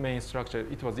not main structure.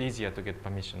 It was easier to get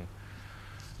permission.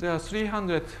 There are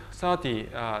 330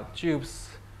 tubes,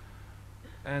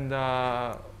 and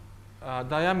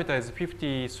diameter is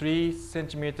 53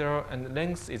 centimeter and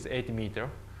length is 8 meter.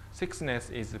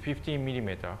 Thickness is 15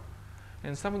 millimeter.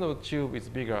 And some of the tube is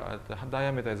bigger. The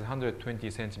diameter is 120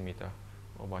 centimeter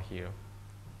over here.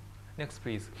 Next,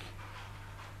 please.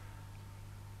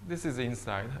 This is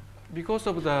inside. Because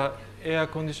of the air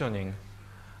conditioning,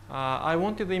 I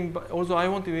wanted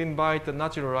to invite the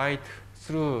natural light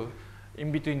through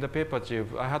in between the paper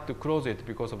tube. I had to close it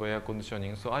because of air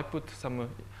conditioning. So I put some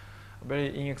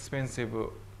very inexpensive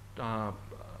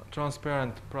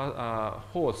transparent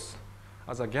hose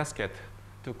as a gasket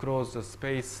to close the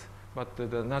space, but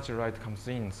the natural light comes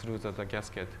in through the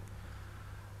gasket.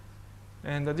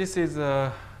 And this is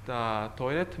the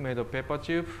toilet made of paper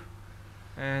tube.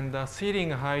 And the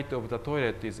ceiling height of the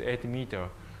toilet is 8 meter,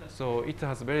 so it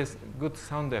has very good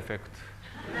sound effect.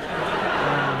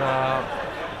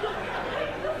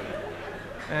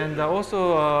 And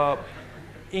also,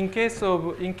 in case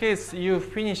you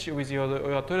finish with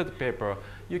your toilet paper,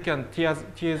 you can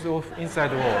tears off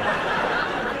inside the wall.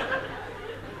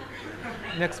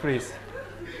 Next, please.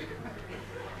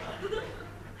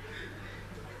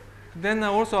 Then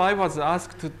also I was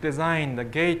asked to design the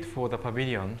gate for the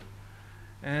pavilion.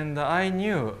 And I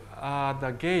knew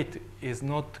the gate is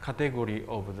not category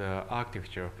of the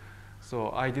architecture,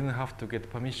 so I didn't have to get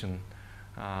permission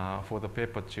for the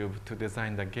paper tube to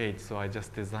design the gate. So I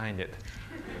just designed it,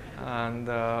 and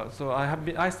so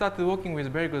I started working with a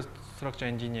very good structure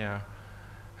engineer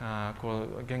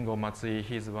called Gengo Matsui.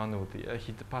 He's one of the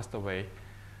he passed away.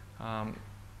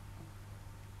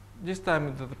 This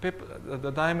time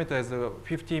the diameter is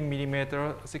 15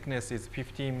 millimeter, thickness is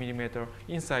 15 millimeter,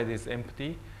 inside is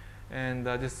empty, and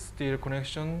this steel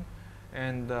connection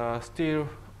and steel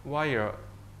wire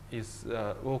is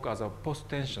work as a post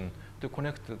tension to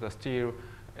connect the steel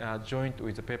joint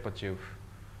with the paper tube.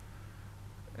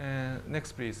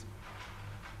 Next, please.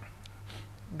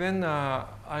 Then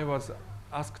I was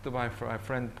asked by a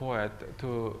friend poet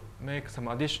to make some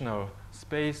additional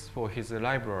space for his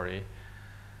library.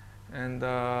 And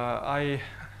I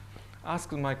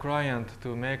asked my client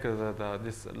to make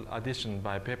this addition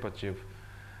by paper tube.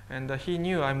 And he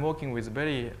knew I'm working with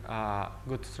very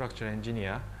good structural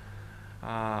engineer.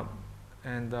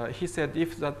 And he said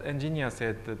if that engineer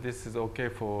said that this is okay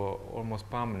for almost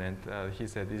permanent, he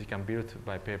said it can build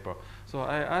by paper. So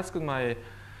I asked my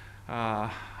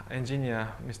engineer,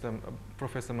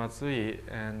 Professor Matsui,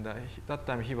 and that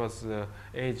time he was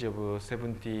age of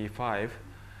 75,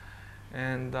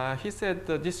 and he said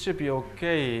this should be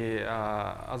okay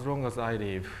as long as I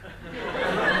live.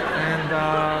 And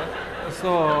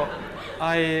so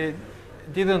I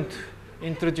didn't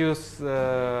introduce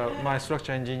my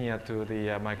structural engineer to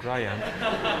my client,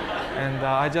 and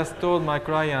I just told my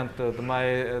client the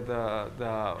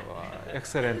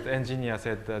excellent engineer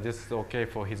said this is okay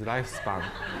for his lifespan.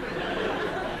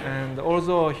 And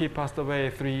although he passed away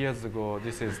 3 years ago,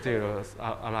 this is still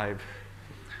alive.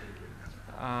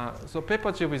 So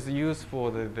paper tube is used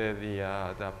for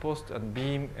the post and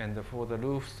beam and for the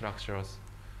roof structures.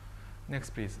 Next,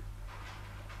 please.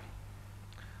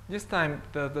 This time,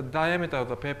 the diameter of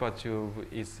the paper tube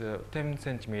is 10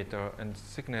 centimeter and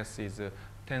thickness is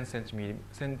 10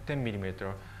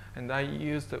 millimeter. And I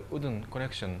used the wooden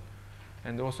connection.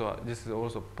 And also, this is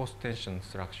also post-tension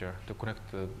structure to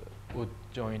connect the wood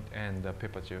joint and the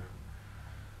paper tube.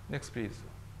 Next, please.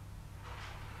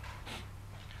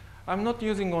 I'm not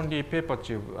using only paper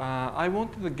tube. I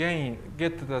wanted to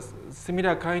get the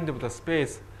similar kind of the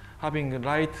space, having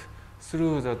light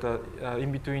through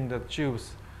in between the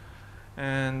tubes.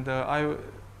 And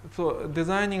so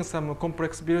designing some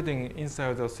complex building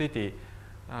inside the city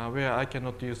where I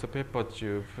cannot use a paper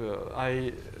tube,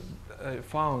 I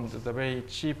found the very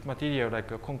cheap material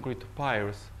like concrete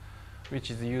piles,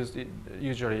 which is used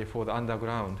usually for the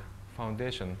underground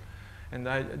foundation. And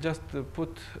I just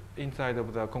put inside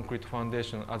of the concrete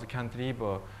foundation as a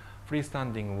cantilever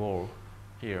freestanding wall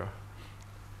here.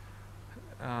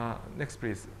 Next,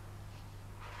 please.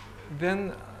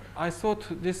 Then I thought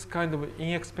this kind of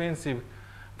inexpensive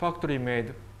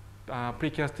factory-made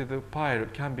precasted pile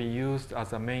can be used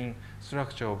as a main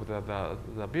structure of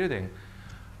the building.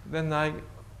 Then I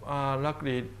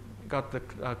luckily got the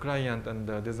client and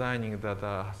designing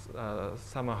the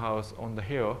summer house on the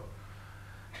hill.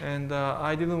 And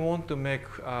I didn't want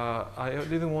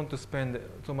to spend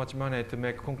so much money to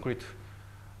make concrete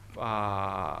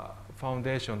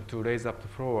foundation to raise up the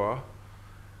floor.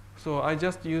 So I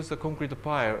just used a concrete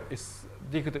pile. It's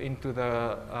digged into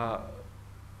the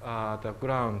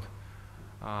ground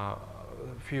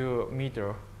few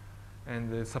meter,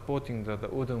 and supporting the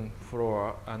wooden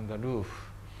floor and the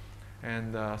roof.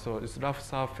 And so this rough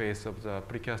surface of the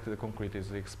precasted concrete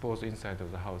is exposed inside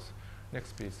of the house.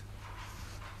 Next, please.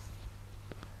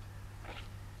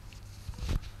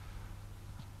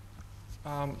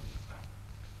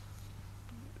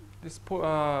 This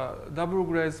double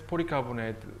glazed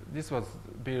polycarbonate, this was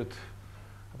built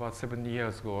about 70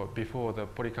 years ago, before the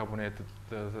polycarbonate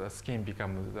the skin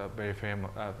became very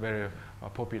famous, very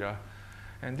popular.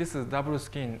 And this is double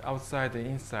skin outside and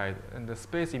inside, and the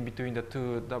space in between the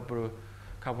two double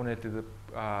carbonated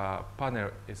panel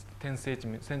is 10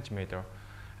 centimeter.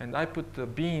 And I put the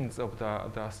beams of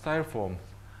the styrofoam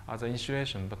as an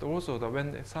insulation, but also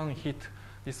when the sun hit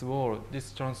this wall,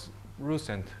 this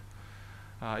translucent,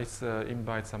 it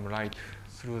invites some light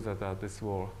through this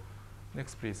wall.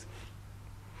 Next, please.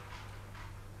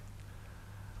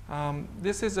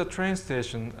 This is a train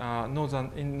station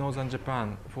in northern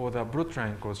Japan for the bullet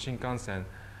train called Shinkansen.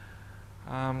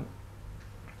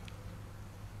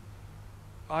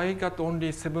 I got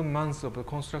only 7 months of the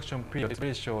construction period. It's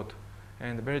very short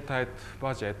and very tight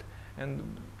budget.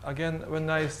 And again, when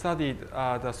I studied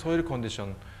the soil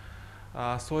condition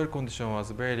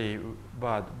was very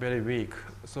bad, very weak.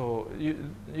 So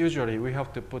usually we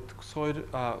have to put soil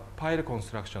pile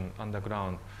construction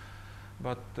underground.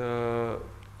 But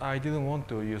I didn't want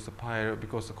to use a pile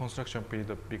because the construction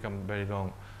period became very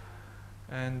long.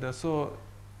 And so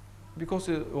because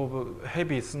of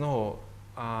heavy snow,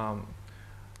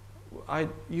 I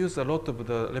use a lot of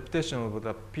the repetition of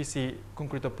the PC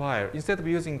concrete pile. Instead of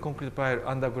using concrete pile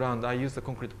underground, I use the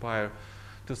concrete pile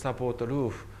to support the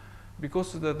roof.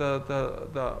 Because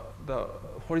the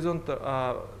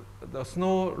horizontal, the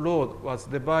snow load was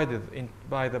divided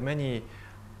by the many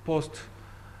posts.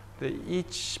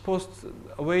 Each post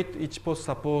weight, each post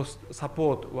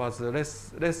support was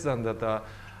less than the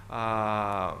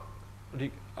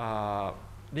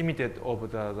limited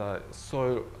of the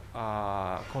soil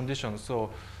conditions. So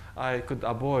I could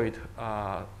avoid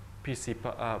PC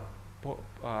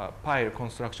pile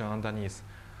construction underneath.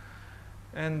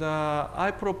 And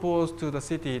I proposed to the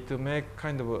city to make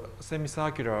kind of a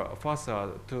semicircular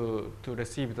facade to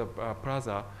receive the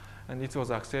plaza, and it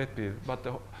was accepted. But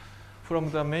from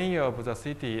the mayor of the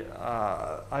city,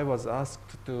 I was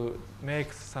asked to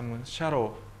make some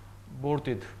shallow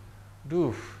bolted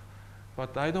roof,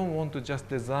 but I don't want to just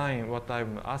design what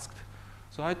I'm asked.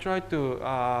 So I tried to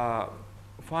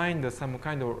find some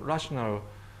kind of rational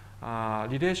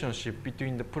relationship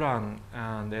between the plan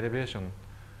and the elevation.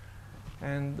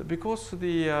 And because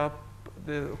the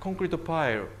concrete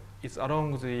pile is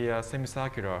along the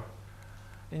semicircular,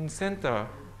 in center,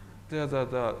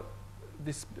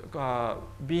 this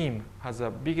beam has the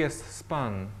biggest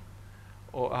span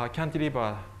or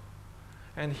cantilever,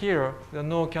 and here there are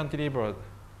no cantilever.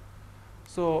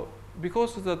 So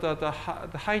because the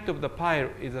height of the pile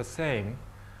is the same,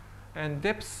 and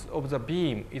depth of the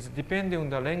beam is depending on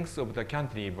the length of the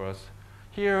cantilevers.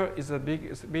 Here is the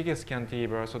biggest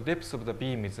cantilever, so depth of the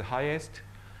beam is the highest,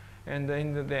 and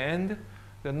in the end,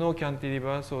 there are no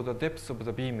cantilever, so the depth of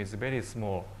the beam is very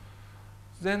small.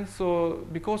 Then, so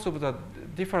because of the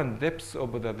different depths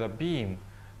of the beam,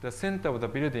 the center of the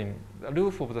building, the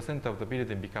roof of the center of the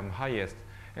building become highest,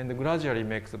 and gradually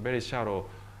makes a very shallow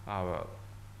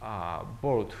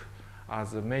bolt,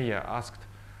 as the mayor asked.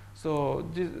 So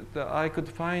I could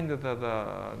find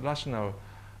the rational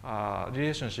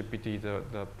relationship between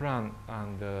the plan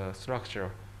and the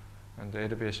structure and the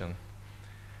elevation.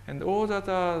 And all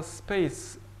that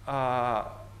space,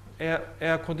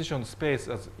 air-conditioned space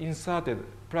is inserted,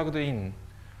 plugged in,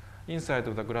 inside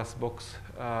of the glass box.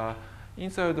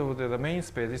 Inside of the main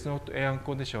space is not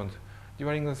air-conditioned.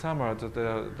 During the summer,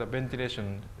 the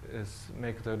ventilation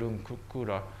makes the room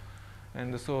cooler.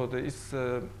 And so it's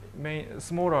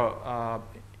smaller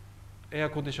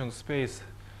air-conditioned space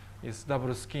is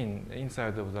double skin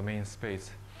inside of the main space.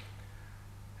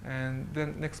 And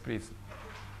then next, please.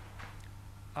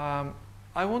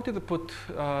 I wanted to put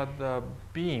the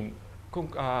beam,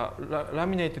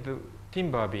 laminated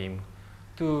timber beam,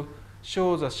 to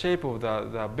show the shape of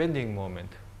the bending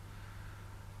moment.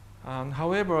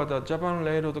 However, the Japan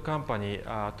Railroad Company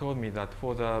told me that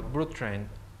for the bullet train,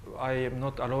 I am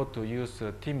not allowed to use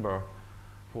timber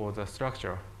for the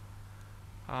structure.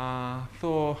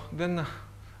 So then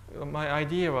my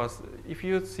idea was, if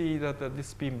you see that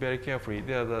this beam very carefully,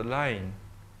 there's a line.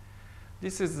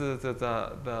 This is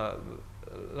the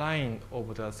line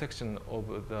of the section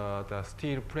of the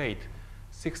steel plate,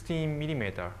 16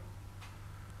 millimeter.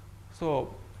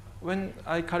 So when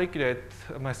I calculate,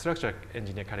 my structure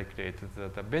engineer calculated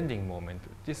the bending moment,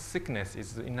 this thickness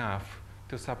is enough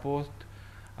to support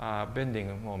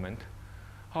bending moment.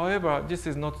 However, this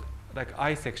is not like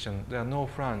I section, there are no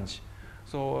flange.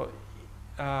 So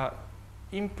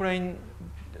in-plane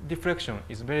deflection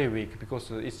is very weak because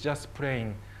it's just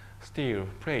plain steel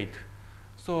plate.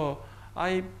 So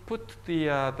I put the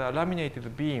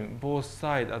laminated beam both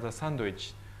sides as a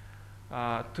sandwich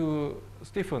to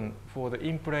stiffen for the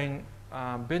in-plane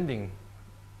bending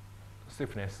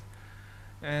stiffness.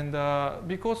 And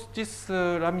because this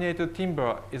laminated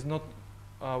timber is not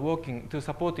working to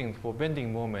supporting for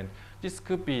bending moment, this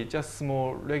could be just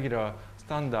small, regular,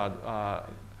 standard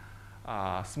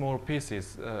small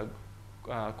pieces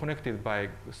connected by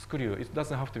screw. It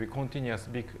doesn't have to be continuous,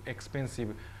 big,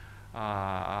 expensive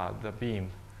the beam.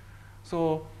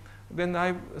 So then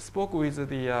I spoke with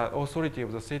the authority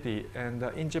of the city, and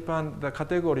in Japan, the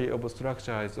category of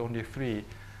structure is only three: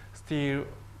 steel,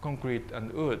 concrete,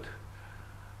 and wood.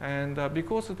 And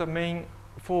because the main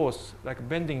force, like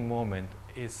bending moment,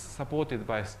 is supported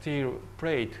by steel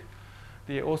plate,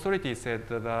 the authority said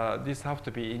that this have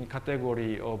to be in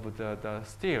category of the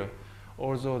steel,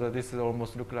 although that this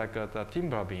almost look like the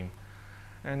timber beam.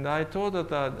 And I told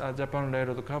the Japan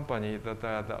Railroad Company that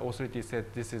the authority said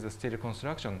this is a steel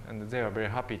construction, and they are very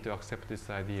happy to accept this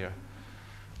idea.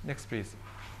 Next, please.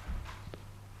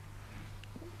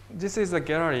 This is a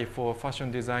gallery for fashion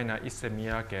designer Issei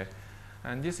Miyake,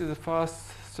 and this is the first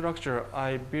structure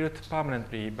I built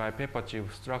permanently by paper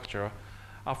tube structure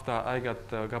after I got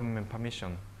the government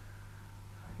permission.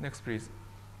 Next, please.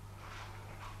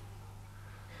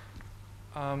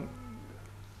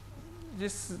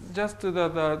 This just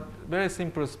the very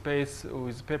simple space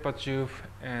with paper tube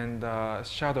and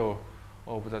shadow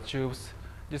of the tubes.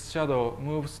 This shadow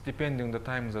moves depending on the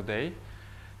time of the day.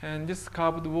 And this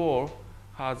curved wall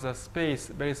has a space,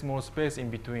 very small space in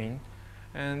between.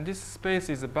 And this space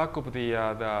is the back of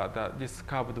this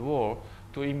curved wall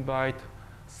to invite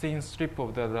thin strip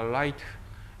of the light,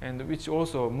 and which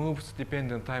also moves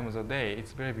depending on the time of the day.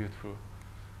 It's very beautiful.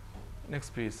 Next,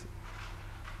 please.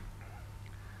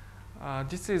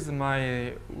 This is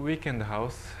my weekend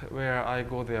house where I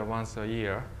go there once a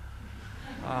year.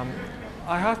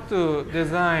 I have to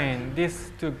design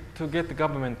this to get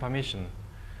government permission,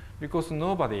 because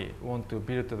nobody wants to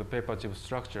build the paper tube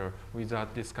structure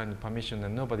without this kind of permission,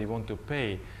 and nobody wants to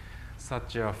pay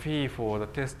such a fee for the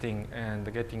testing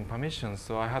and getting permission.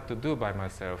 So I had to do by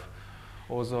myself,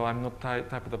 although I'm not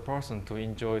type of the person to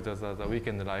enjoy the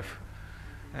weekend life.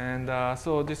 And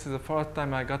so this is the first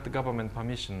time I got the government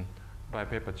permission by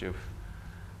paper tube.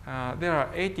 There are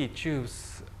 80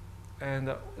 tubes, and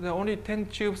there are only 10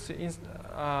 tubes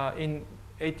in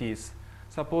 80s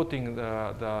supporting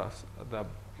the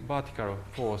vertical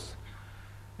force.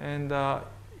 And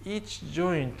each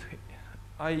joint,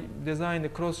 I designed a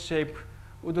cross-shaped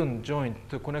wooden joint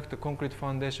to connect the concrete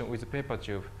foundation with the paper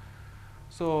tube.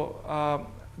 So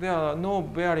there are no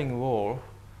bearing wall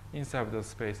inside the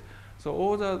space. So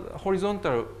all the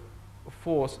horizontal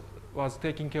force was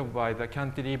taken care of by the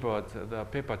cantilevered the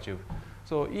paper tube.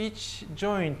 So each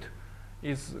joint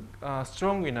is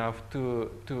strong enough to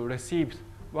receive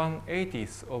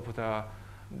 1/80th of the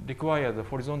required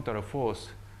horizontal force.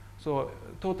 So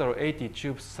total 80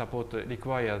 tubes support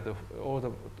required all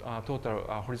the total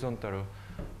horizontal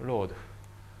load.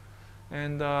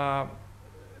 And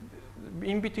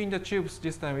in between the tubes,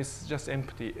 this time it's just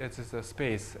empty. It's just a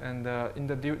space. And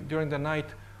during the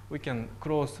night, we can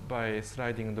close by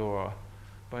sliding door.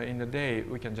 But in the day,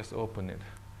 we can just open it.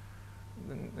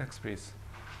 Next, please.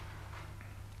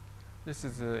 This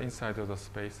is the inside of the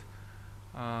space.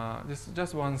 This is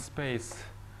just one space.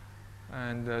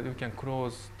 And you can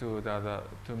close to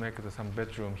to make some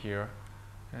bedroom here.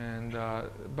 And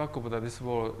back of this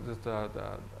wall,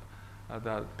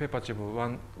 the paper tube,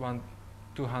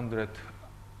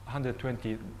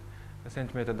 120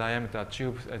 centimeter diameter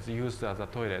tube is used as a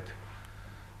toilet.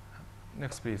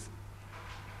 Next, please.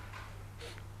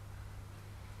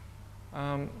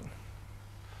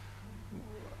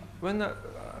 When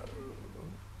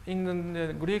in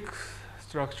the Greek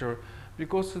structure,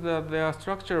 because their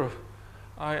structure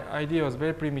idea was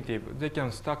very primitive, they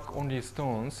can stack only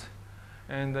stones,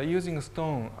 and using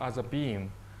stone as a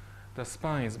beam, the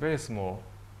span is very small.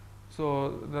 So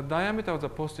the diameter of the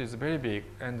post is very big,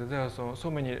 and there are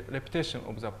so many repetitions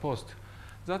of the post.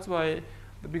 That's why,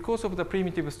 because of the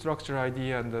primitive structure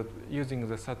idea and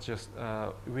using such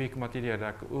a weak material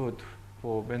like wood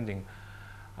for bending,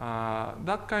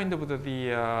 that kind of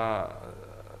the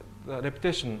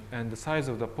repetition and the size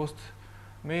of the post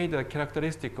made a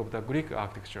characteristic of the Greek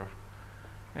architecture.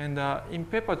 And in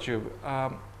paper tube,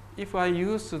 if I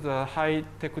use the high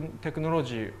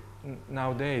technology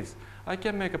nowadays, I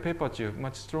can make a paper tube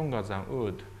much stronger than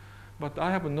wood. But I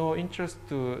have no interest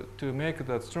to make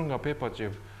the stronger paper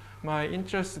tube. My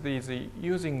interest is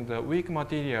using the weak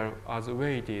material as the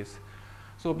way it is.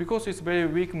 So because it's very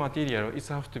weak material, it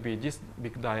has to be this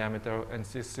big diameter and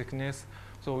this thickness.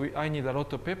 So I need a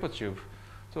lot of paper tube.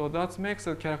 So that makes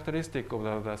a characteristic of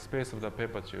the space of the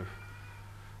paper tube.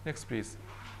 Next, please.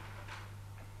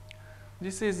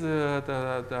 This is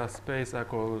the space I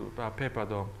call paper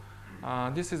dome.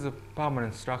 This is a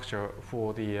permanent structure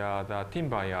for the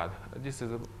timber yard. This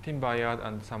is a timber yard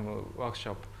and some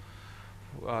workshop.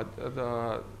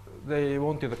 They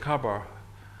wanted to cover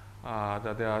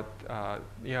their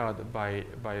yard by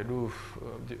roof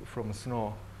from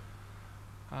snow.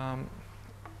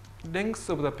 Length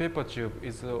of the paper tube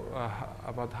is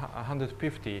about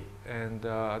 150, and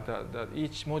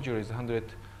each module is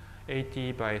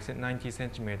 180 by 90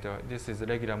 centimeter. This is a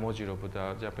regular module of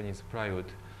the Japanese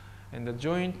plywood. And the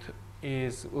joint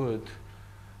is wood.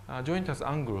 Joint has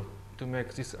angle to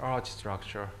make this arch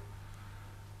structure.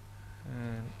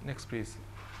 Next, please.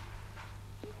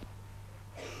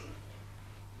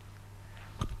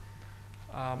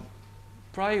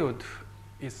 Plywood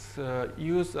is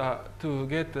used to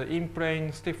get the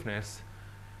in-plane stiffness.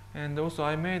 And also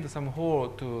I made some hole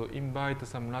to invite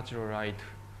some natural light.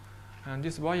 And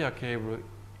this wire cable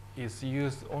is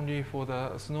used only for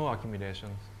the snow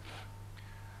accumulations.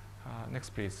 Next,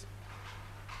 please.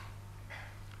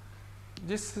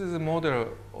 This is a model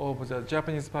of the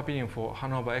Japanese pavilion for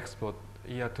Hanover Expo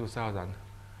year 2000.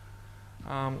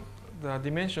 The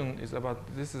dimension is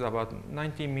this is about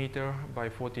 90 meter by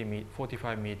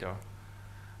 45 meter.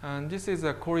 And this is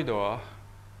a corridor.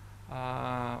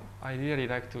 I really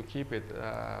like to keep it.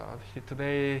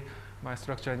 Today, my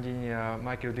structural engineer,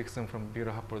 Michael Dixon from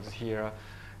Bureau Happel is here.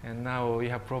 And now we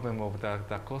have problem of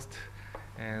the cost.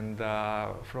 And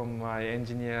from my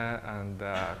engineer and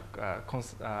the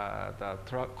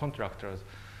contractors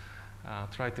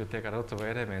try to take a lot of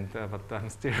element, but I'm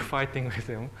still fighting with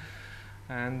them.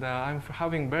 And I'm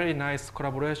having very nice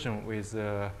collaboration with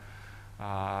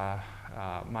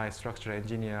my structural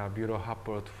engineer, Bureau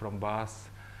Happel from Bath,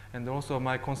 and also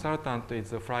my consultant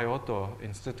is Fly Auto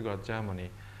in Stuttgart, Germany.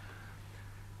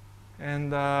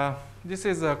 And this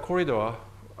is a corridor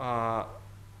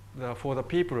for the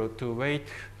people to wait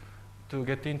to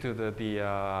get into the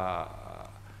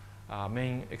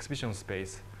main exhibition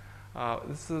space.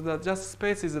 This is just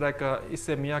space is like a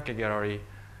Issei Miyake gallery,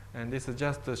 and this is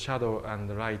just the shadow and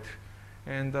the light.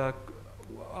 And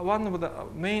one of the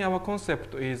main our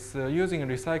concept is using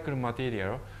recycled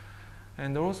material,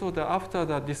 and also after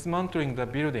the dismantling the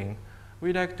building,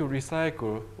 we like to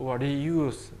recycle or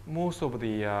reuse most of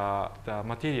the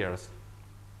materials.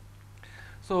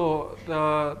 So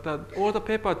all the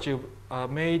paper tube are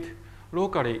made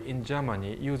locally in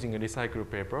Germany using recycled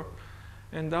paper.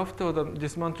 And after the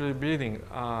dismantled building,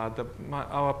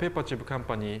 our paper tube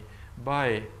company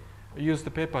use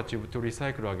the paper tube to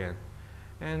recycle again.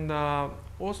 And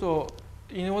also,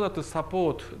 in order to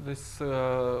support this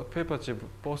paper tube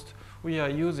post, we are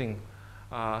using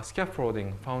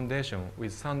scaffolding foundation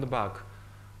with sandbag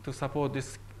to support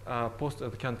this post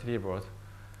at cantilever.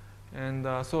 And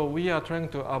so we are trying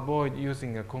to avoid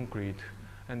using a concrete,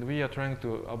 and we are trying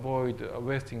to avoid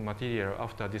wasting material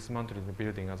after dismantling the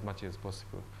building as much as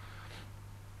possible.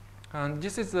 And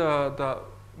this is the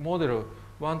model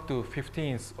 1 to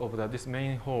 15th of this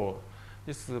main hall.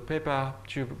 This is a paper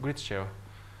tube grid shell.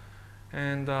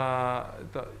 And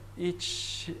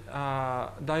each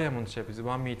diamond shape is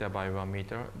 1 meter by 1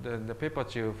 meter. The paper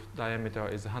tube diameter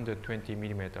is 120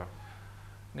 millimeter.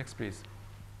 Next, please.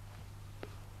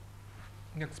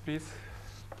 Next, please.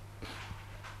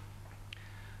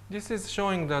 This is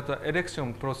showing the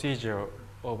erection procedure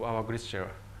of our grid shell.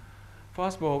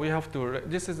 First of all, we have to,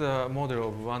 this is a model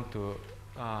of 1 to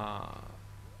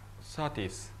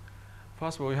 30th.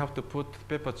 First of all, we have to put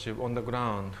paper tube on the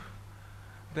ground.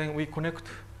 Then we connect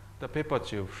the paper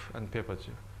tube and paper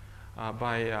tube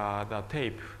by the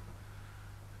tape.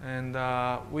 And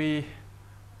we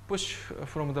push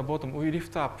from the bottom, we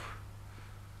lift up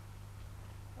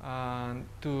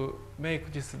to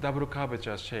make this double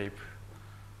curvature shape.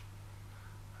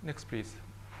 Next, please.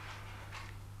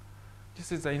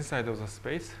 This is the inside of the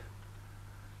space.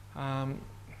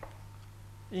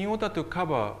 In order to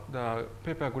cover the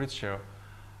paper grid shell,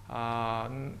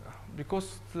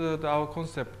 because our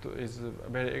concept is a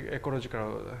very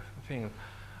ecological thing,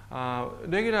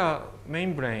 regular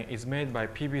membrane is made by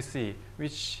PVC,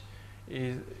 which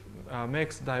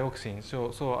makes dioxin.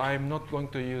 So I'm not going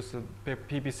to use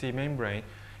PVC membrane.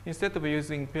 Instead of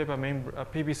using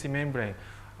PVC membrane,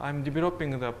 I'm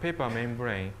developing the paper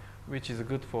membrane, which is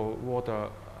good for water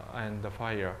and the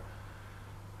fire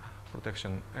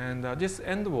protection. And this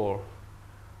end wall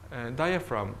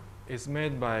diaphragm is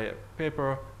made by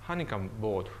paper honeycomb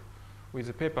board with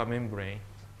a paper membrane.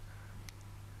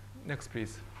 Next,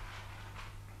 please.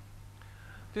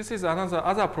 This is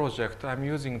other project. I'm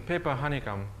using paper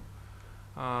honeycomb.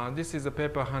 This is a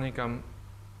paper honeycomb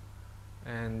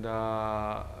and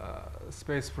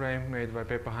space frame made by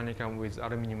paper honeycomb with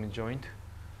aluminum joint.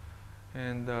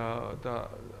 And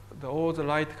all the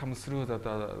light comes through the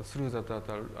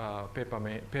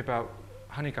paper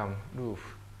honeycomb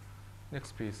roof.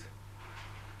 Next, please.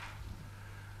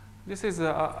 This is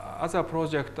other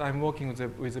project I'm working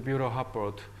with the Bureau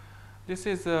Hapold. This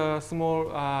is a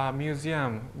small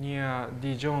museum near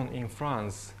Dijon in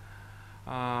France.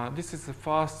 This is the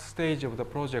first stage of the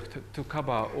project to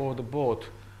cover all the boat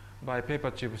by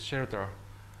paper tube shelter.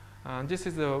 This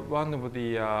is one of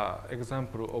the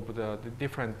example of the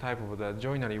different type of the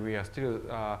joinery. We are still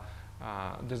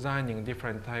designing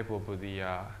different type of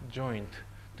the joint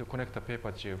to connect the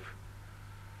paper tube.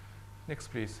 Next,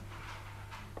 please.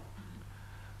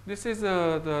 This is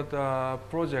the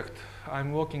project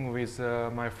I'm working with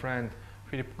my friend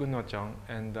Philip Gunno-chan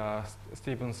and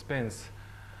Stephen Spence.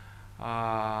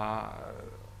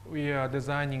 We are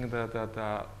designing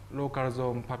the local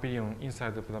zone pavilion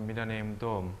inside of the Millennium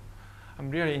Dome. I'm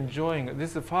really enjoying it. This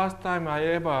is the first time I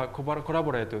ever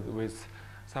collaborated with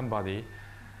somebody,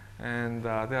 and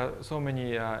there are so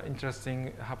many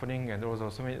interesting happening and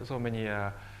also so many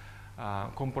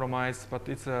compromise, but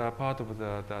it's a part of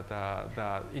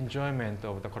the enjoyment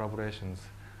of the collaborations.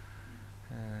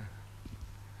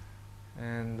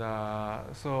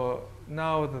 So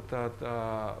now that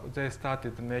they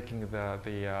started making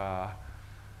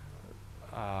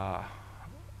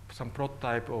some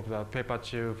prototype of the paper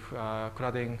tube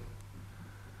cladding,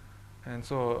 and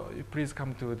so please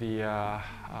come to the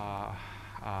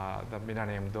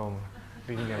Millennium Dome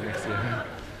beginning of next year.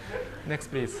 Next,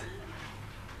 please.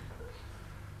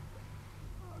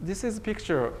 This is a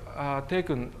picture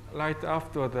taken right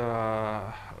after the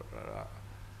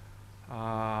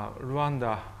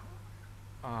Rwanda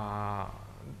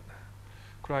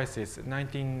crisis,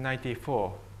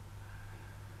 1994.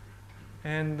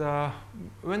 And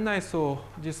when I saw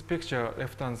this picture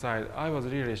left-hand side, I was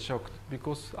really shocked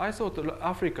because I thought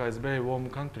Africa is a very warm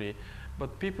country,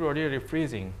 but people are really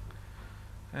freezing.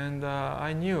 And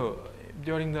I knew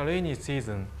during the rainy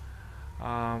season,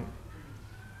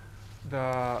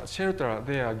 the shelter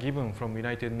they are given from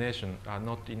United Nations are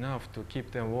not enough to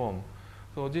keep them warm.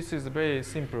 So this is a very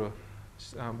simple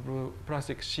blue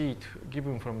plastic sheet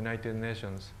given from United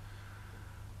Nations.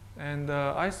 And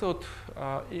I thought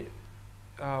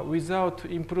without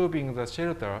improving the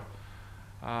shelter,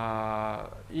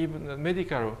 even the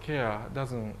medical care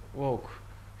doesn't work.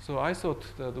 So I thought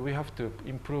that we have to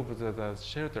improve the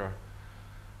shelter.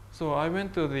 So I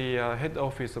went to the head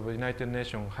office of the United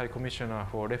Nations High Commissioner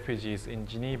for Refugees in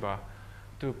Geneva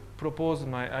to propose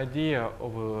my idea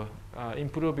of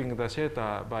improving the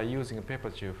shelter by using a paper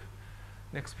tube.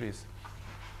 Next, please.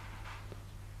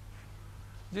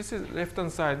 This is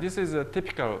left-hand side. This is a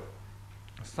typical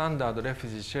standard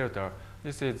refugee shelter.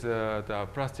 This is the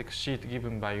plastic sheet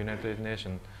given by United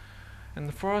Nations.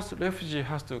 And first, refugee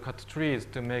has to cut trees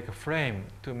to make a frame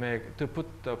to put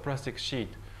the plastic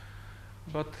sheet.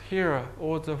 But here,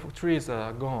 all the trees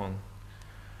are gone.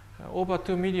 Over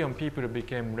 2 million people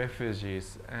became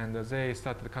refugees, and they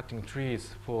started cutting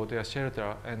trees for their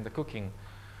shelter and the cooking.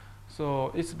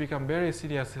 So it's become very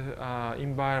serious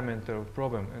environmental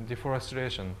problem and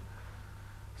deforestation.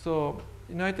 So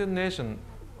United Nations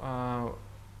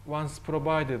once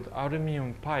provided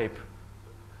aluminum pipe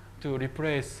to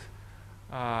replace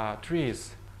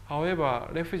trees. However,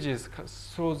 refugees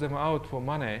throw them out for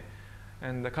money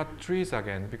and cut trees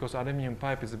again because aluminum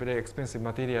pipe is a very expensive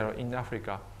material in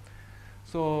Africa.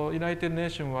 So United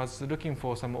Nations was looking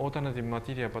for some alternative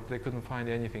material, but they couldn't find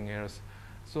anything else.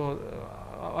 So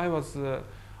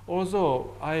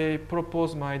although I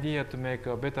proposed my idea to make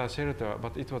a better shelter,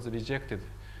 but it was rejected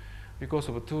because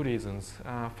of 2 reasons.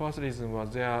 First reason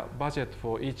was their budget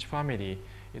for each family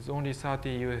is only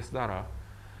 $30 US.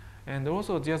 And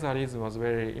also the other reason was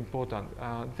very important.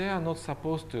 They are not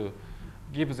supposed to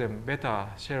give them better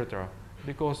shelter,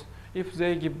 because if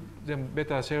they give them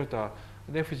better shelter,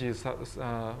 refugees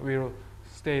will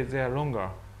stay there longer.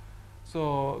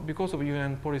 So because of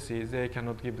UN policy, they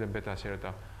cannot give them better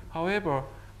shelter. However,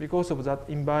 because of that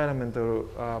environmental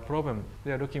problem,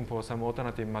 they are looking for some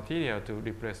alternative material to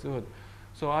replace wood.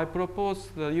 So I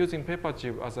proposed using paper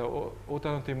tube as an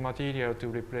alternative material to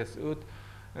replace wood.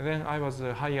 And then I was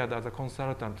hired as a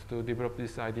consultant to develop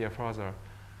this idea further.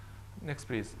 Next,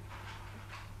 please.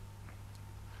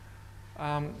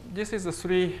 This is the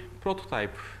 3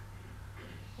 prototype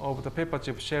of the paper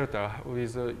tube shelter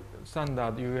with a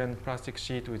standard UN plastic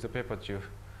sheet with a paper tube.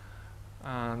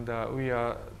 And we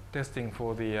are testing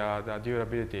for the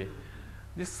durability.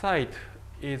 This site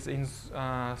is in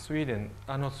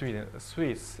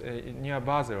Swiss, near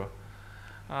Basel.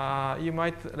 You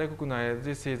might recognize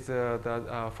this is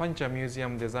the furniture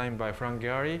museum designed by Frank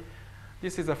Gehry.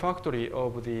 This is a factory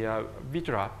of the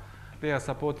Vitra. They are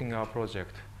supporting our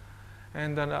project.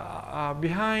 And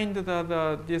behind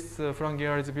this Frank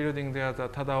Gehry's building, there's the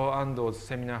Tadao Ando's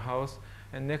seminar house,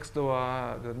 and next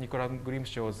door the Nicolas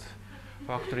Grimshaw's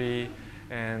factory,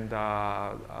 and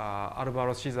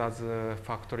Alvaro Siza's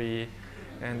factory,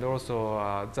 and also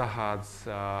Zaha's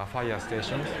fire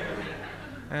station.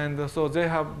 And so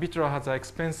Vitra has an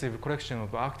expensive collection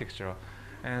of architecture,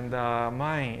 and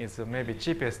mine is maybe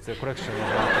cheapest collection of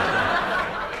architecture.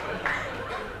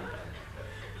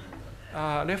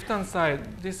 Left-hand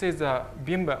side, this is a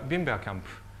Bimba camp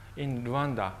in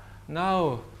Rwanda.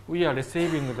 Now we are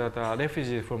receiving the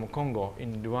refugees from Congo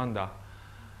in Rwanda.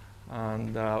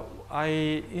 And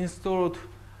I installed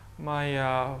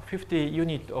my 50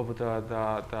 unit of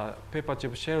the paper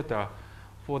tube shelter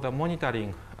for the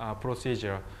monitoring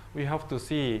procedure. We have to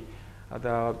see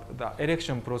the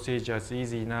election procedure is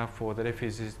easy enough for the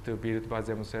refugees to build by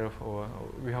themselves, or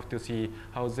we have to see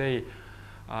how they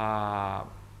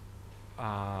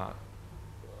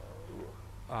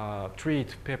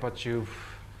treat paper tube.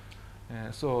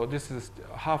 So this is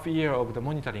half year of the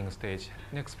monitoring stage.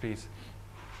 Next, please.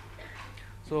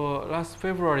 So last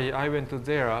February, I went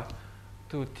there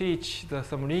to teach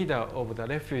some leader of the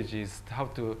refugees how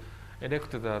to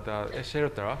erect the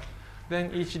shelter.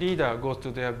 Then each leader goes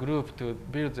to their group to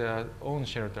build their own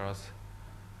shelters.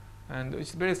 And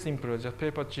it's very simple, just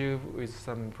paper tube with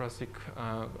some plastic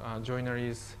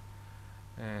joineries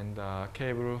and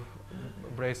cable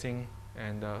bracing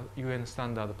and UN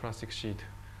standard plastic sheet.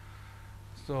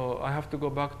 So I have to go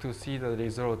back to see the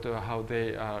result, how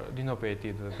they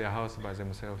renovated their house by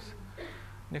themselves.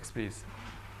 Next, please.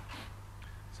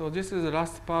 So this is the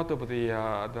last part of the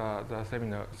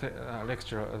seminar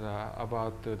lecture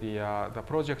about the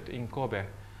project in Kobe.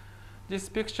 This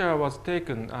picture was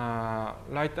taken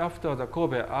right after the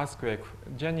Kobe earthquake,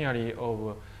 January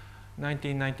of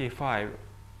 1995.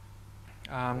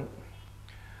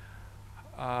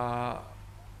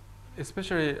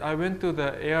 especially I went to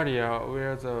the area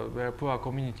where poor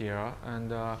community are,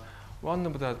 and one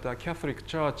of the Catholic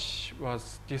church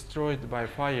was destroyed by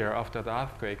fire after the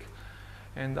earthquake.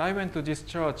 And I went to this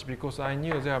church because I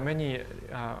knew there are many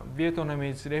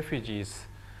Vietnamese refugees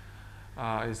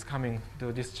is coming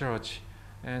to this church.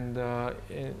 And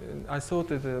I thought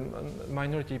that the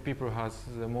minority people has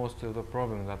the most of the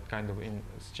problem, that kind of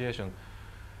situation.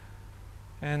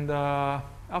 And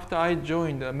after I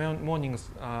joined the morning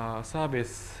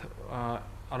service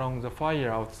along the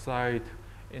fire outside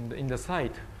in the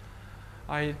site,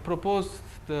 I proposed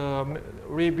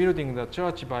rebuilding the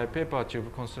church by paper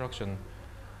tube construction,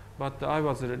 but I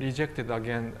was rejected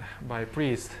again by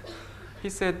priest. He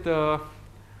said the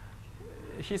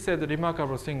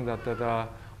remarkable thing that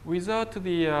without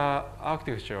the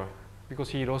architecture, because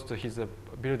he lost his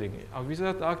building,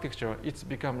 without architecture, it's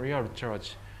become real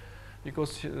church.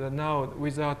 Because now,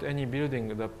 without any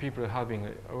building, the people having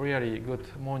a really good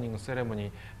morning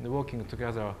ceremony and working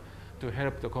together to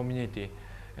help the community.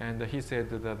 And he said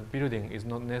that the building is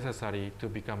not necessary to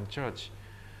become church.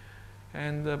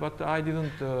 And but I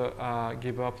didn't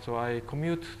give up, so I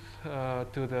commute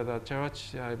to the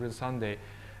church every Sunday.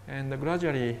 And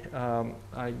gradually,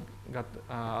 I got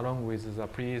along with the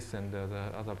priest and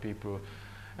the other people.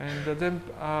 And then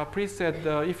priest said,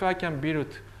 if I can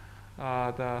build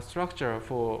the structure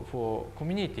for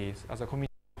communities as a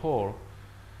community hall,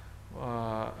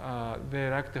 they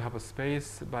like to have a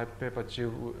space by paper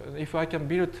tube. If I can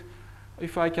build,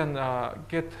 if I can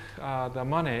get the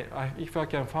money, if I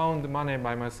can find money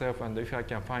by myself, and if I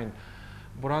can find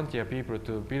volunteer people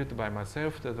to build by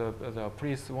myself, the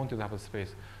priest wanted to have a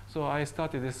space. So I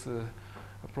started this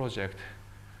project.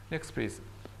 Next, please.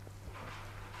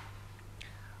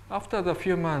 After the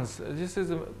few months,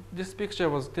 this picture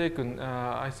was taken,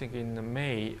 I think, in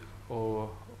May.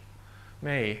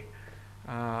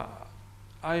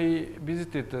 I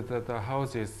visited the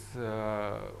houses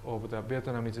of the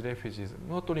Vietnamese refugees.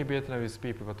 Not only Vietnamese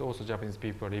people, but also Japanese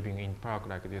people living in park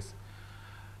like this.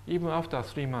 Even after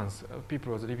 3 months,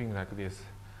 people was living like this.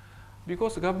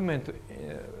 Because the government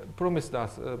promised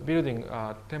us building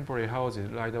temporary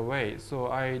houses right away, so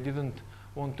I didn't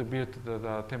want to build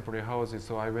the temporary houses,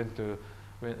 so I went to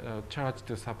church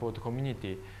to support the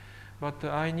community. But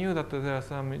I knew that there are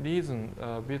some reason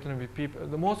Vietnamese people,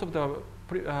 most of the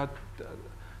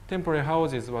temporary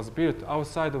houses was built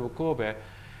outside of Kobe,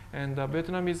 and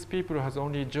Vietnamese people has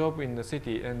only job in the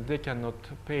city, and they cannot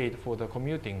pay for the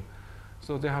commuting,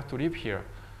 so they have to live here.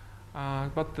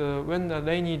 But when the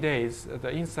rainy days, the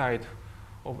inside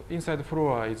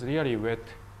floor is really wet,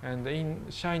 and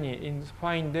in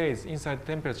fine days, inside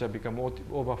temperature become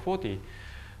over 40.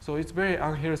 So it's very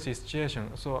unhealthy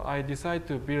situation. So I decided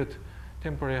to build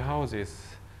temporary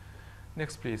houses.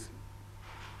 Next, please.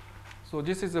 So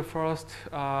this is the first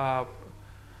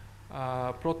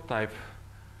prototype,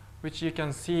 which you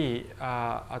can see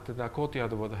at the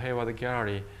courtyard of the Hayward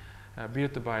Gallery,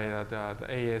 built by the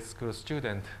AS school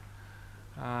student.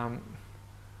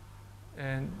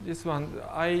 And this one,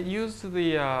 I used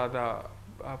the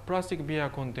plastic beer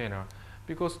container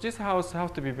because this house has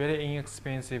to be very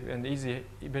inexpensive and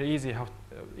very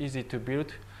easy to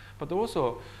build. But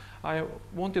also, I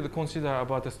wanted to consider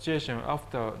about the situation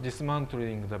after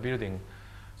dismantling the building.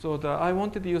 So I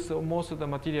wanted to use most of the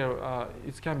material,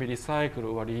 it can be recycled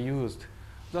or reused.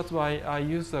 That's why I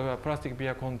use a plastic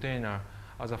beer container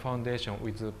as a foundation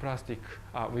with plastic,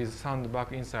 with sand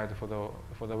back inside for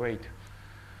the weight.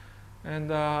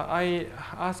 And I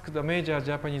asked the major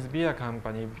Japanese beer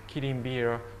company, Kirin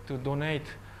Beer, to donate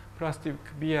plastic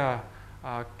beer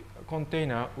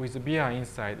container with beer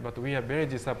inside, but we are very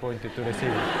disappointed to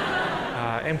receive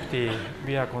empty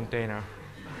beer container.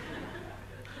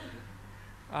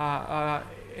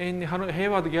 In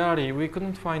Hayward Gallery, we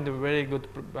couldn't find a very good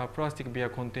plastic beer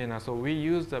container, so we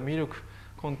used a milk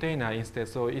container instead,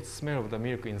 so it smells of the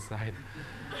milk inside.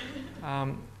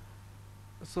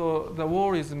 So the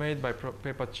wall is made by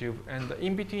paper tube, and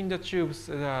in between the tubes,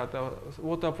 the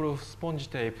waterproof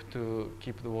sponge tape to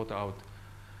keep the water out.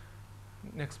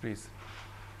 Next, please.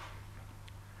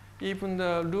 Even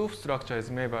the roof structure is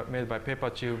made by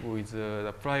paper tube with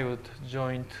the plywood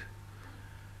joint.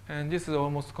 And this is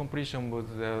almost completion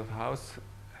with the house.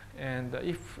 And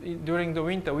if during the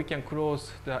winter we can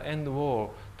close the end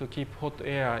wall to keep hot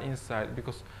air inside,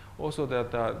 because also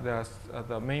there's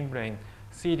the membrane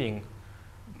sealing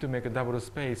to make a double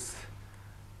space.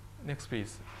 Next,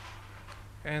 please.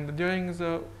 And during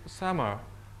the summer,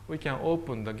 we can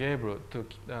open the gable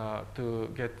to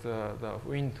get the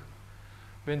wind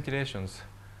ventilations.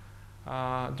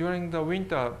 During the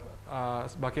winter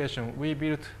vacation, we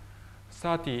built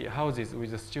 30 houses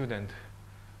with a student.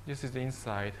 This is the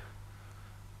inside.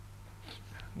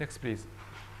 Next, please.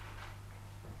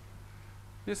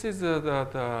 This is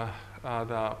the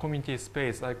community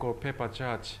space I call paper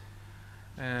church,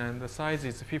 and the size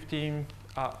is 15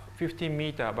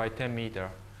 meter by 10 meter,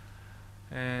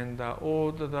 and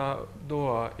all the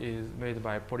door is made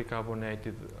by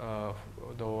polycarbonated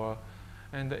door,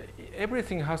 and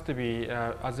everything has to be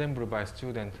assembled by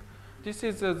student. This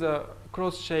is the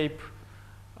cross-shape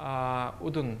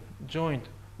wooden joint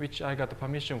which I got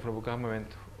permission from government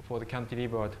for the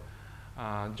cantilevered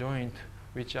joint,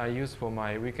 which I use for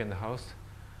my weekend house.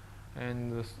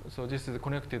 And so this is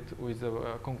connected with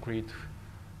concrete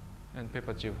and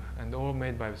paper tube, and all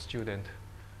made by the student.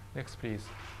 Next, please.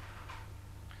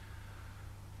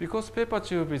 Because paper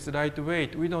tube is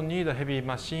lightweight, we don't need a heavy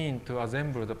machine to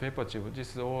assemble the paper tube.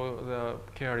 This is all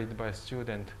carried by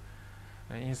student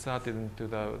and inserted into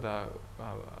the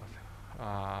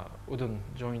wooden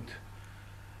joint.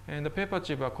 And the paper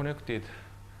tube are connected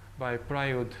by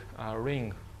plywood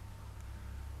ring.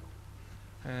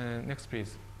 Next,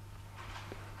 please.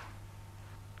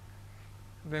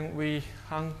 Then we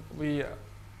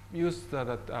use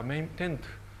the main tent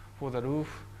for the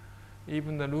roof.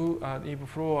 Even the roof, even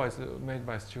floor is made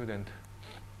by student.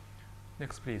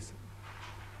 Next, please.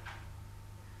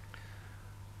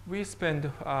 We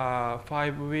spend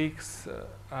 5 weeks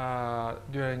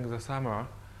during the summer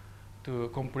to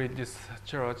complete this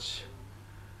church,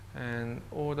 and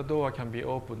all the door can be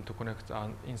opened to connect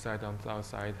inside and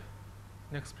outside.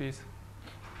 Next, please.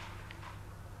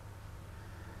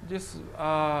 This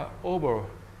oval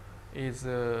is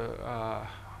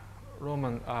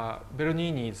Roman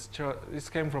Bernini's church. This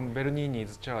came from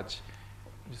Bernini's church,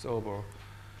 this oval.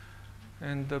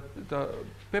 And the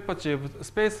paper tube,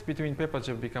 space between paper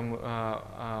tube become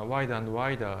wider and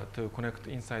wider to connect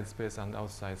inside space and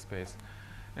outside space.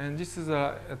 And this is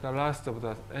at the last of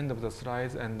the end of the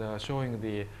slides, and showing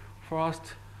the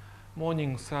first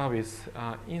morning service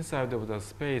inside of the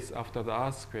space after the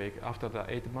earthquake, after the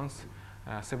 8 months,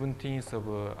 17th of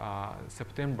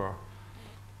September.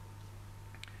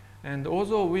 And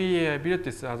although we built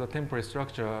this as a temporary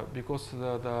structure because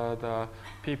the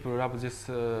people love this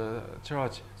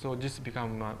church, so this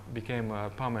became a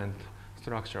permanent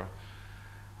structure.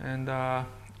 And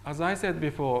as I said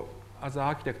before, as an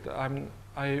architect,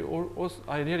 I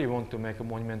really want to make a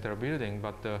monumental building,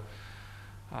 but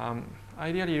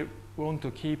I really want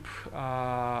to keep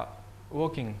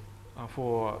working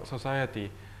for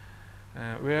society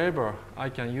wherever I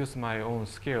can use my own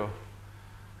skill,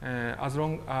 as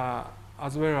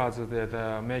well as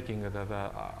the making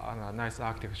the nice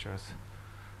architectures.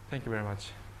 Thank you very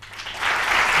much.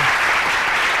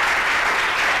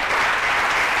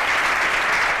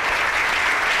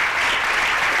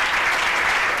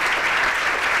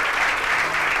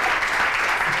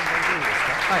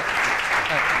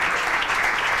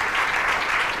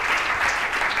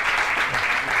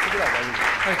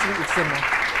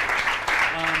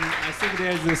 I think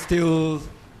there's still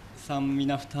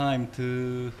enough time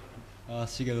to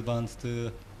Shigeru Ban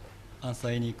to answer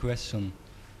any question.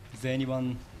 Is there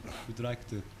anyone who'd like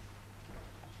to?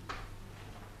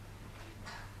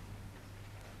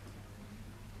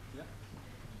 Yeah.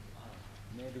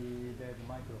 Maybe there's a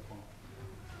microphone.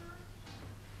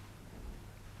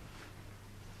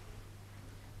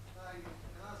 Can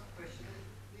I ask a question?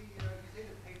 You say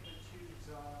the paper tubes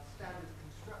are standard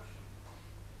construction.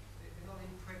 They're not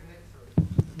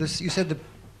impregnated. You said the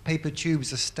paper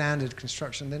tubes are standard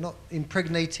construction. They're not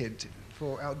impregnated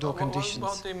for outdoor conditions.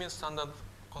 What do you mean standard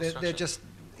construction? They're just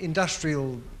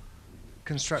industrial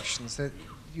constructions.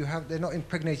 They're not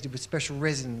impregnated with special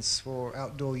resins for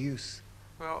outdoor use.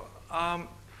 Well,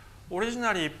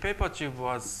 originally paper tube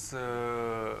was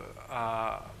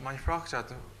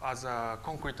manufactured as a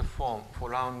concrete form for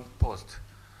round post.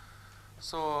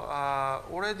 So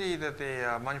already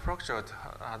the manufacturer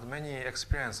had many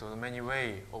experience with many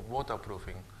ways of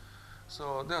waterproofing.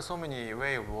 So there are so many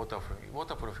ways of waterproofing.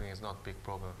 Waterproofing is not a big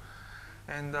problem.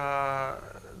 And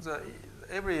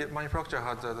every manufacturer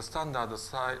has the standard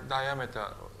diameter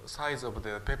size of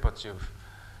the paper tube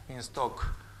in stock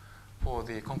for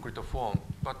the concrete form.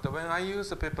 But when I use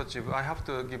the paper tube, I have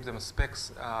to give them specs,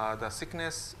 the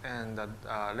thickness and the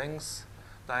length,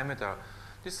 diameter.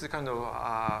 This is kind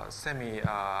of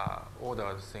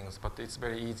semi-ordered things, but it's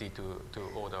very easy to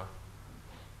order.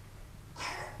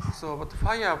 So, but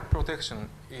fire protection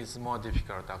is more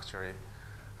difficult actually.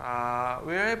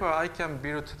 Wherever I can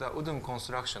build the wooden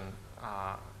construction,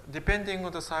 depending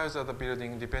on the size of the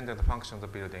building, depending on the function of the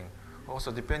building,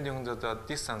 also depending on the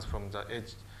distance from the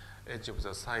edge, edge of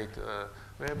the site.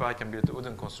 Wherever I can build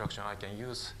wooden construction, I can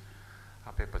use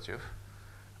a paper tube.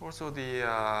 Also, the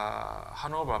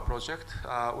Hanover project,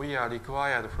 we are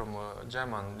required from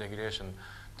German regulation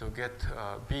to get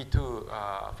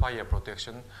B2 fire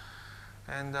protection.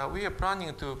 And we are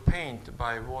planning to paint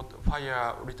by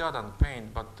fire retardant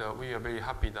paint, but we are very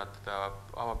happy that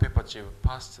our paper tube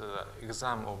passed the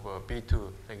exam of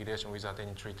B2 regulation without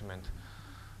any treatment.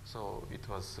 So it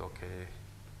was okay.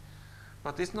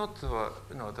 But it's not the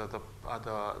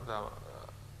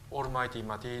almighty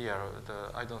material.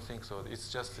 I don't think so.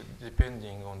 It's just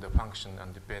depending on the function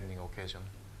and depending occasion.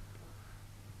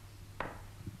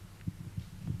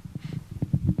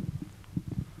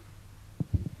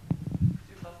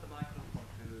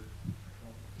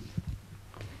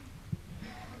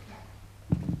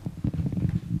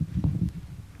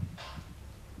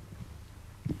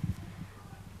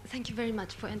 Thank you very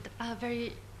much for a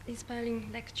very inspiring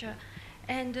lecture.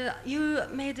 And you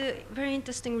made very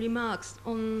interesting remarks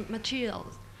on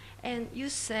materials. And you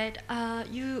said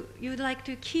you'd like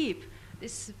to keep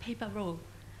this paper roll,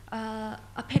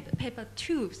 paper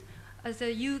tubes, as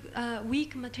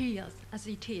weak materials as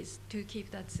it is, to keep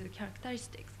that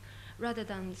characteristics, rather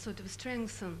than sort of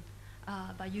strengthen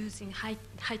by using high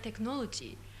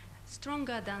technology,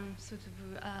 stronger than sort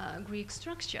of Greek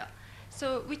structure.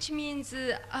 So, which means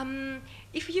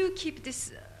if you keep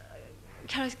this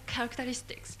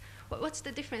characteristics, what's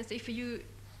the difference if you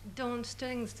don't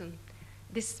strengthen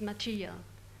this material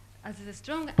as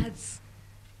strong as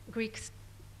Greek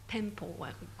temple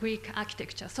or Greek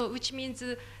architecture? So, which means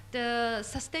the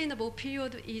sustainable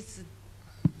period is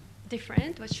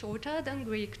different or shorter than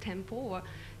Greek temple, or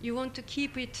you want to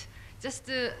keep it just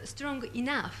strong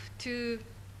enough to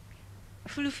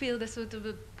fulfill the sort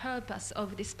of purpose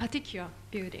of this particular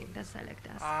building. That's I like to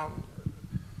ask.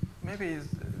 Maybe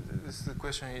this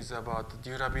question is about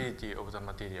durability of the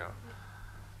material.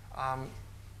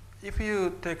 If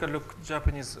you take a look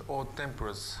Japanese old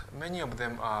temples, many of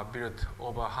them are built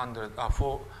over 500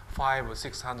 or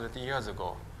 600 years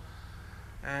ago.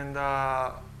 And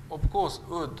of course,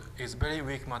 wood is very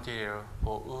weak material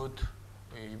for wood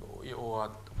or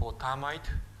for termite.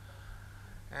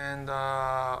 And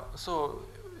so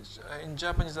in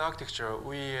Japanese architecture,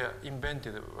 we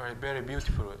invented very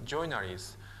beautiful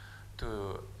joineries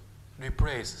to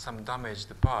replace some damaged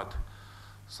part.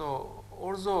 So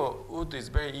although wood is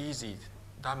very easy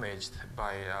damaged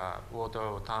by water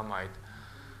or termite,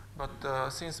 but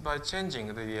since by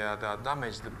changing the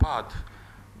damaged part,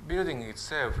 building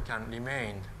itself can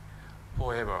remain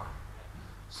forever.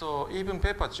 So even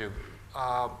paper tube,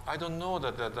 I don't know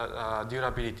the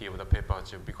durability of the paper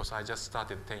tube because I just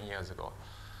started 10 years ago.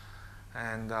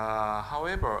 And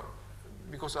however,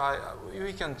 because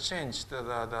we can change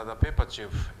the paper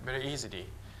tube very easily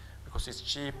because it's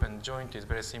cheap and joint is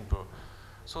very simple.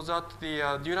 So that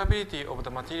the durability of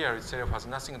the material itself has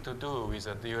nothing to do with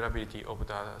the durability of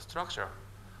the structure.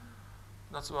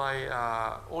 That's why,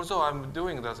 although I'm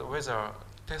doing the weather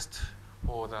test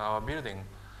for our building,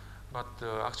 but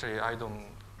actually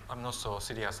I'm not so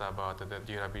serious about the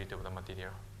durability of the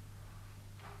material.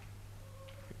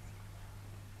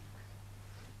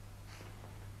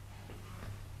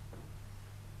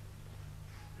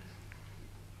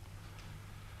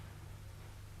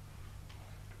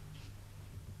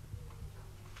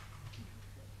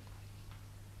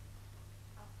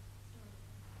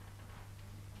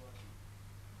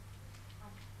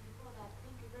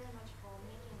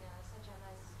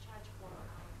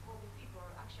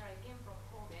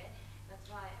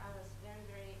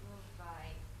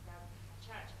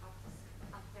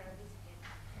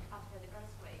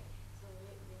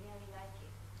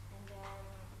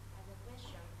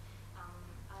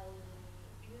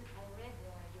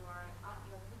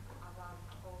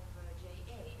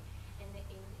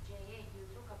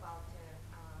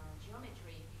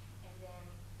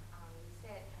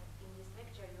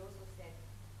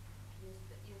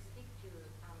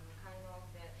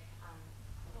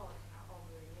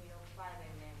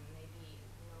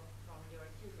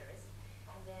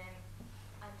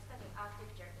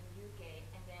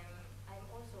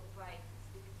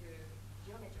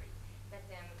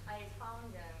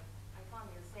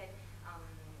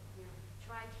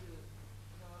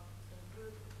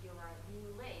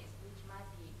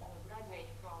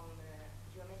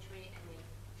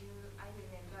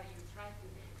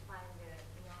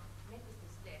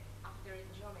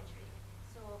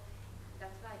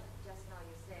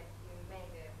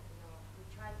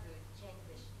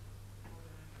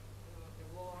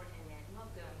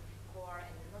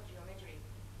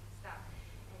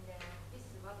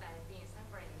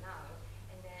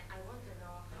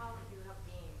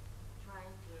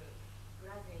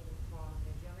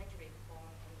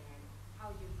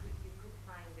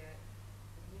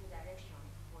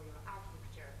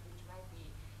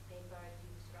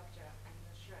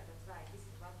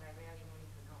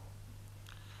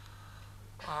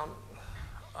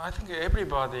 I think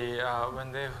everybody,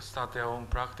 when they start their own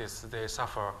practice, they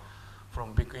suffer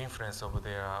from big influence of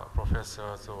their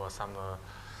professors or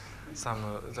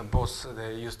the boss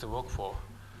they used to work for,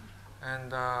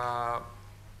 and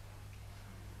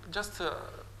just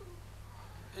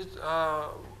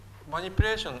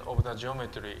manipulation of the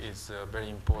geometry is very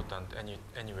important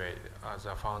anyway as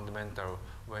a fundamental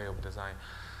way of design.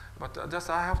 But just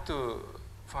I have to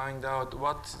find out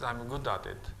what I'm good at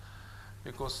it,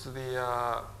 because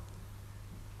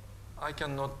I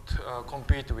cannot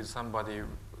compete with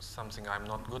something I'm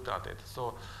not good at it.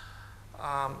 So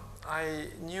I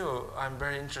knew I'm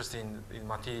very interested in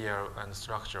material and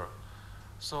structure.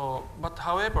 So, but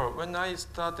however, when I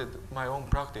started my own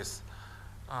practice,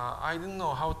 I didn't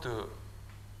know how to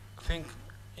think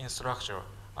in structure.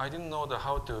 I didn't know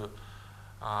how to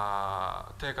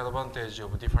take advantage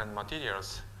of different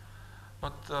materials.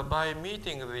 But by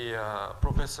meeting the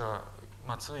Professor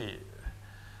Matsui,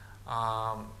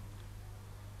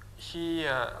 he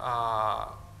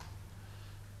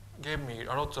gave me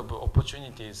a lot of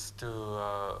opportunities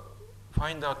to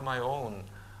find out my own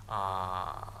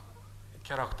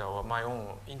character or my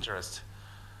own interest.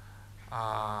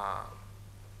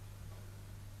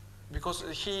 Because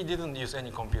he didn't use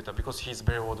any computer, because he's a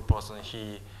very old person,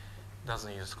 he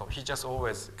doesn't use computer. He just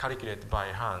always calculates by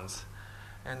hands.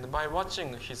 And by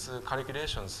watching his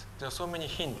calculations, there are so many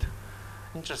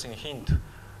interesting hints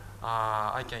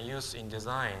I can use in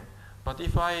design. But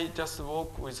if I just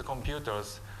work with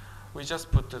computers, we just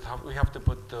we have to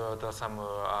put some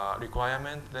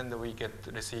requirement, then we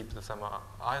receive some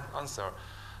answer.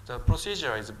 The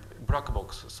procedure is black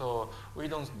box, so we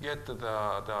don't get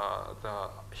the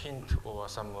hint or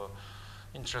some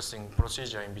interesting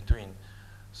procedure in between.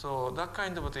 So that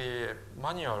kind of the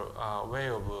manual way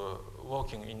of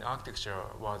working in architecture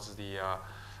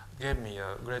gave me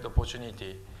a great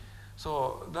opportunity.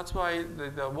 So that's why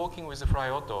the working with the Fly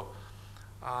Auto,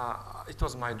 it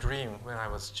was my dream when I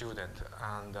was a student.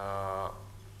 And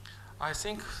I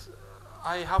think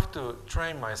I have to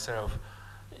train myself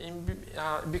in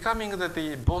becoming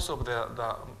the boss of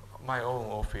my own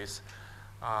office.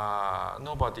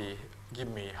 Nobody give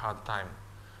me hard time.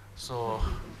 So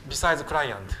besides the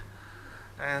client.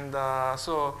 And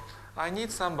so I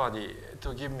need somebody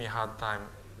to give me hard time.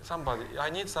 I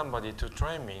need somebody to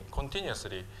train me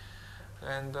continuously.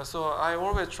 And so I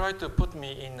always try to put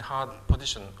me in hard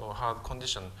position or hard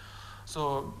condition.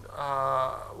 So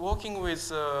working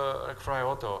with like Fly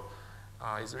Auto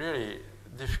is really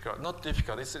difficult. Not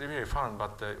difficult, it's really fun,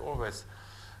 but always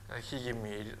he gave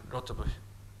me a lot of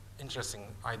interesting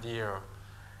idea.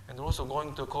 And also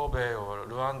going to Kobe or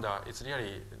Rwanda, it's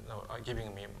really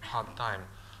giving me hard time.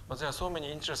 But there are so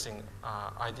many interesting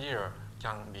ideas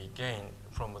can be gained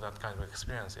from that kind of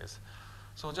experiences.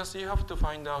 So just you have to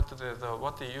find out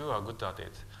what you are good at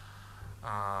it.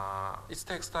 It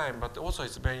takes time, but also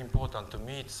it's very important to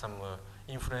meet some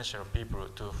influential people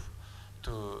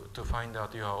to find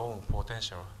out your own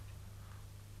potential.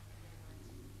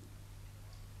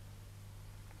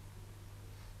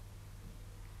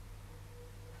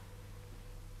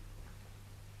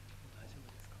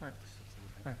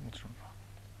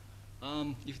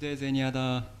 If there's any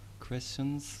other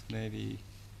questions, maybe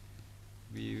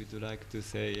we would like to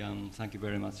say thank you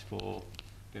very much for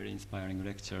very inspiring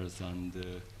lectures, and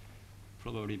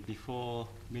probably before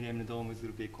Millennium Domes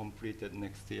will be completed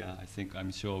next year,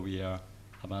 I'm sure we have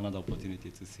another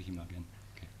opportunity to see him again.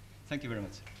 Okay. Thank you very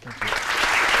much. Thank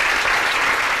you.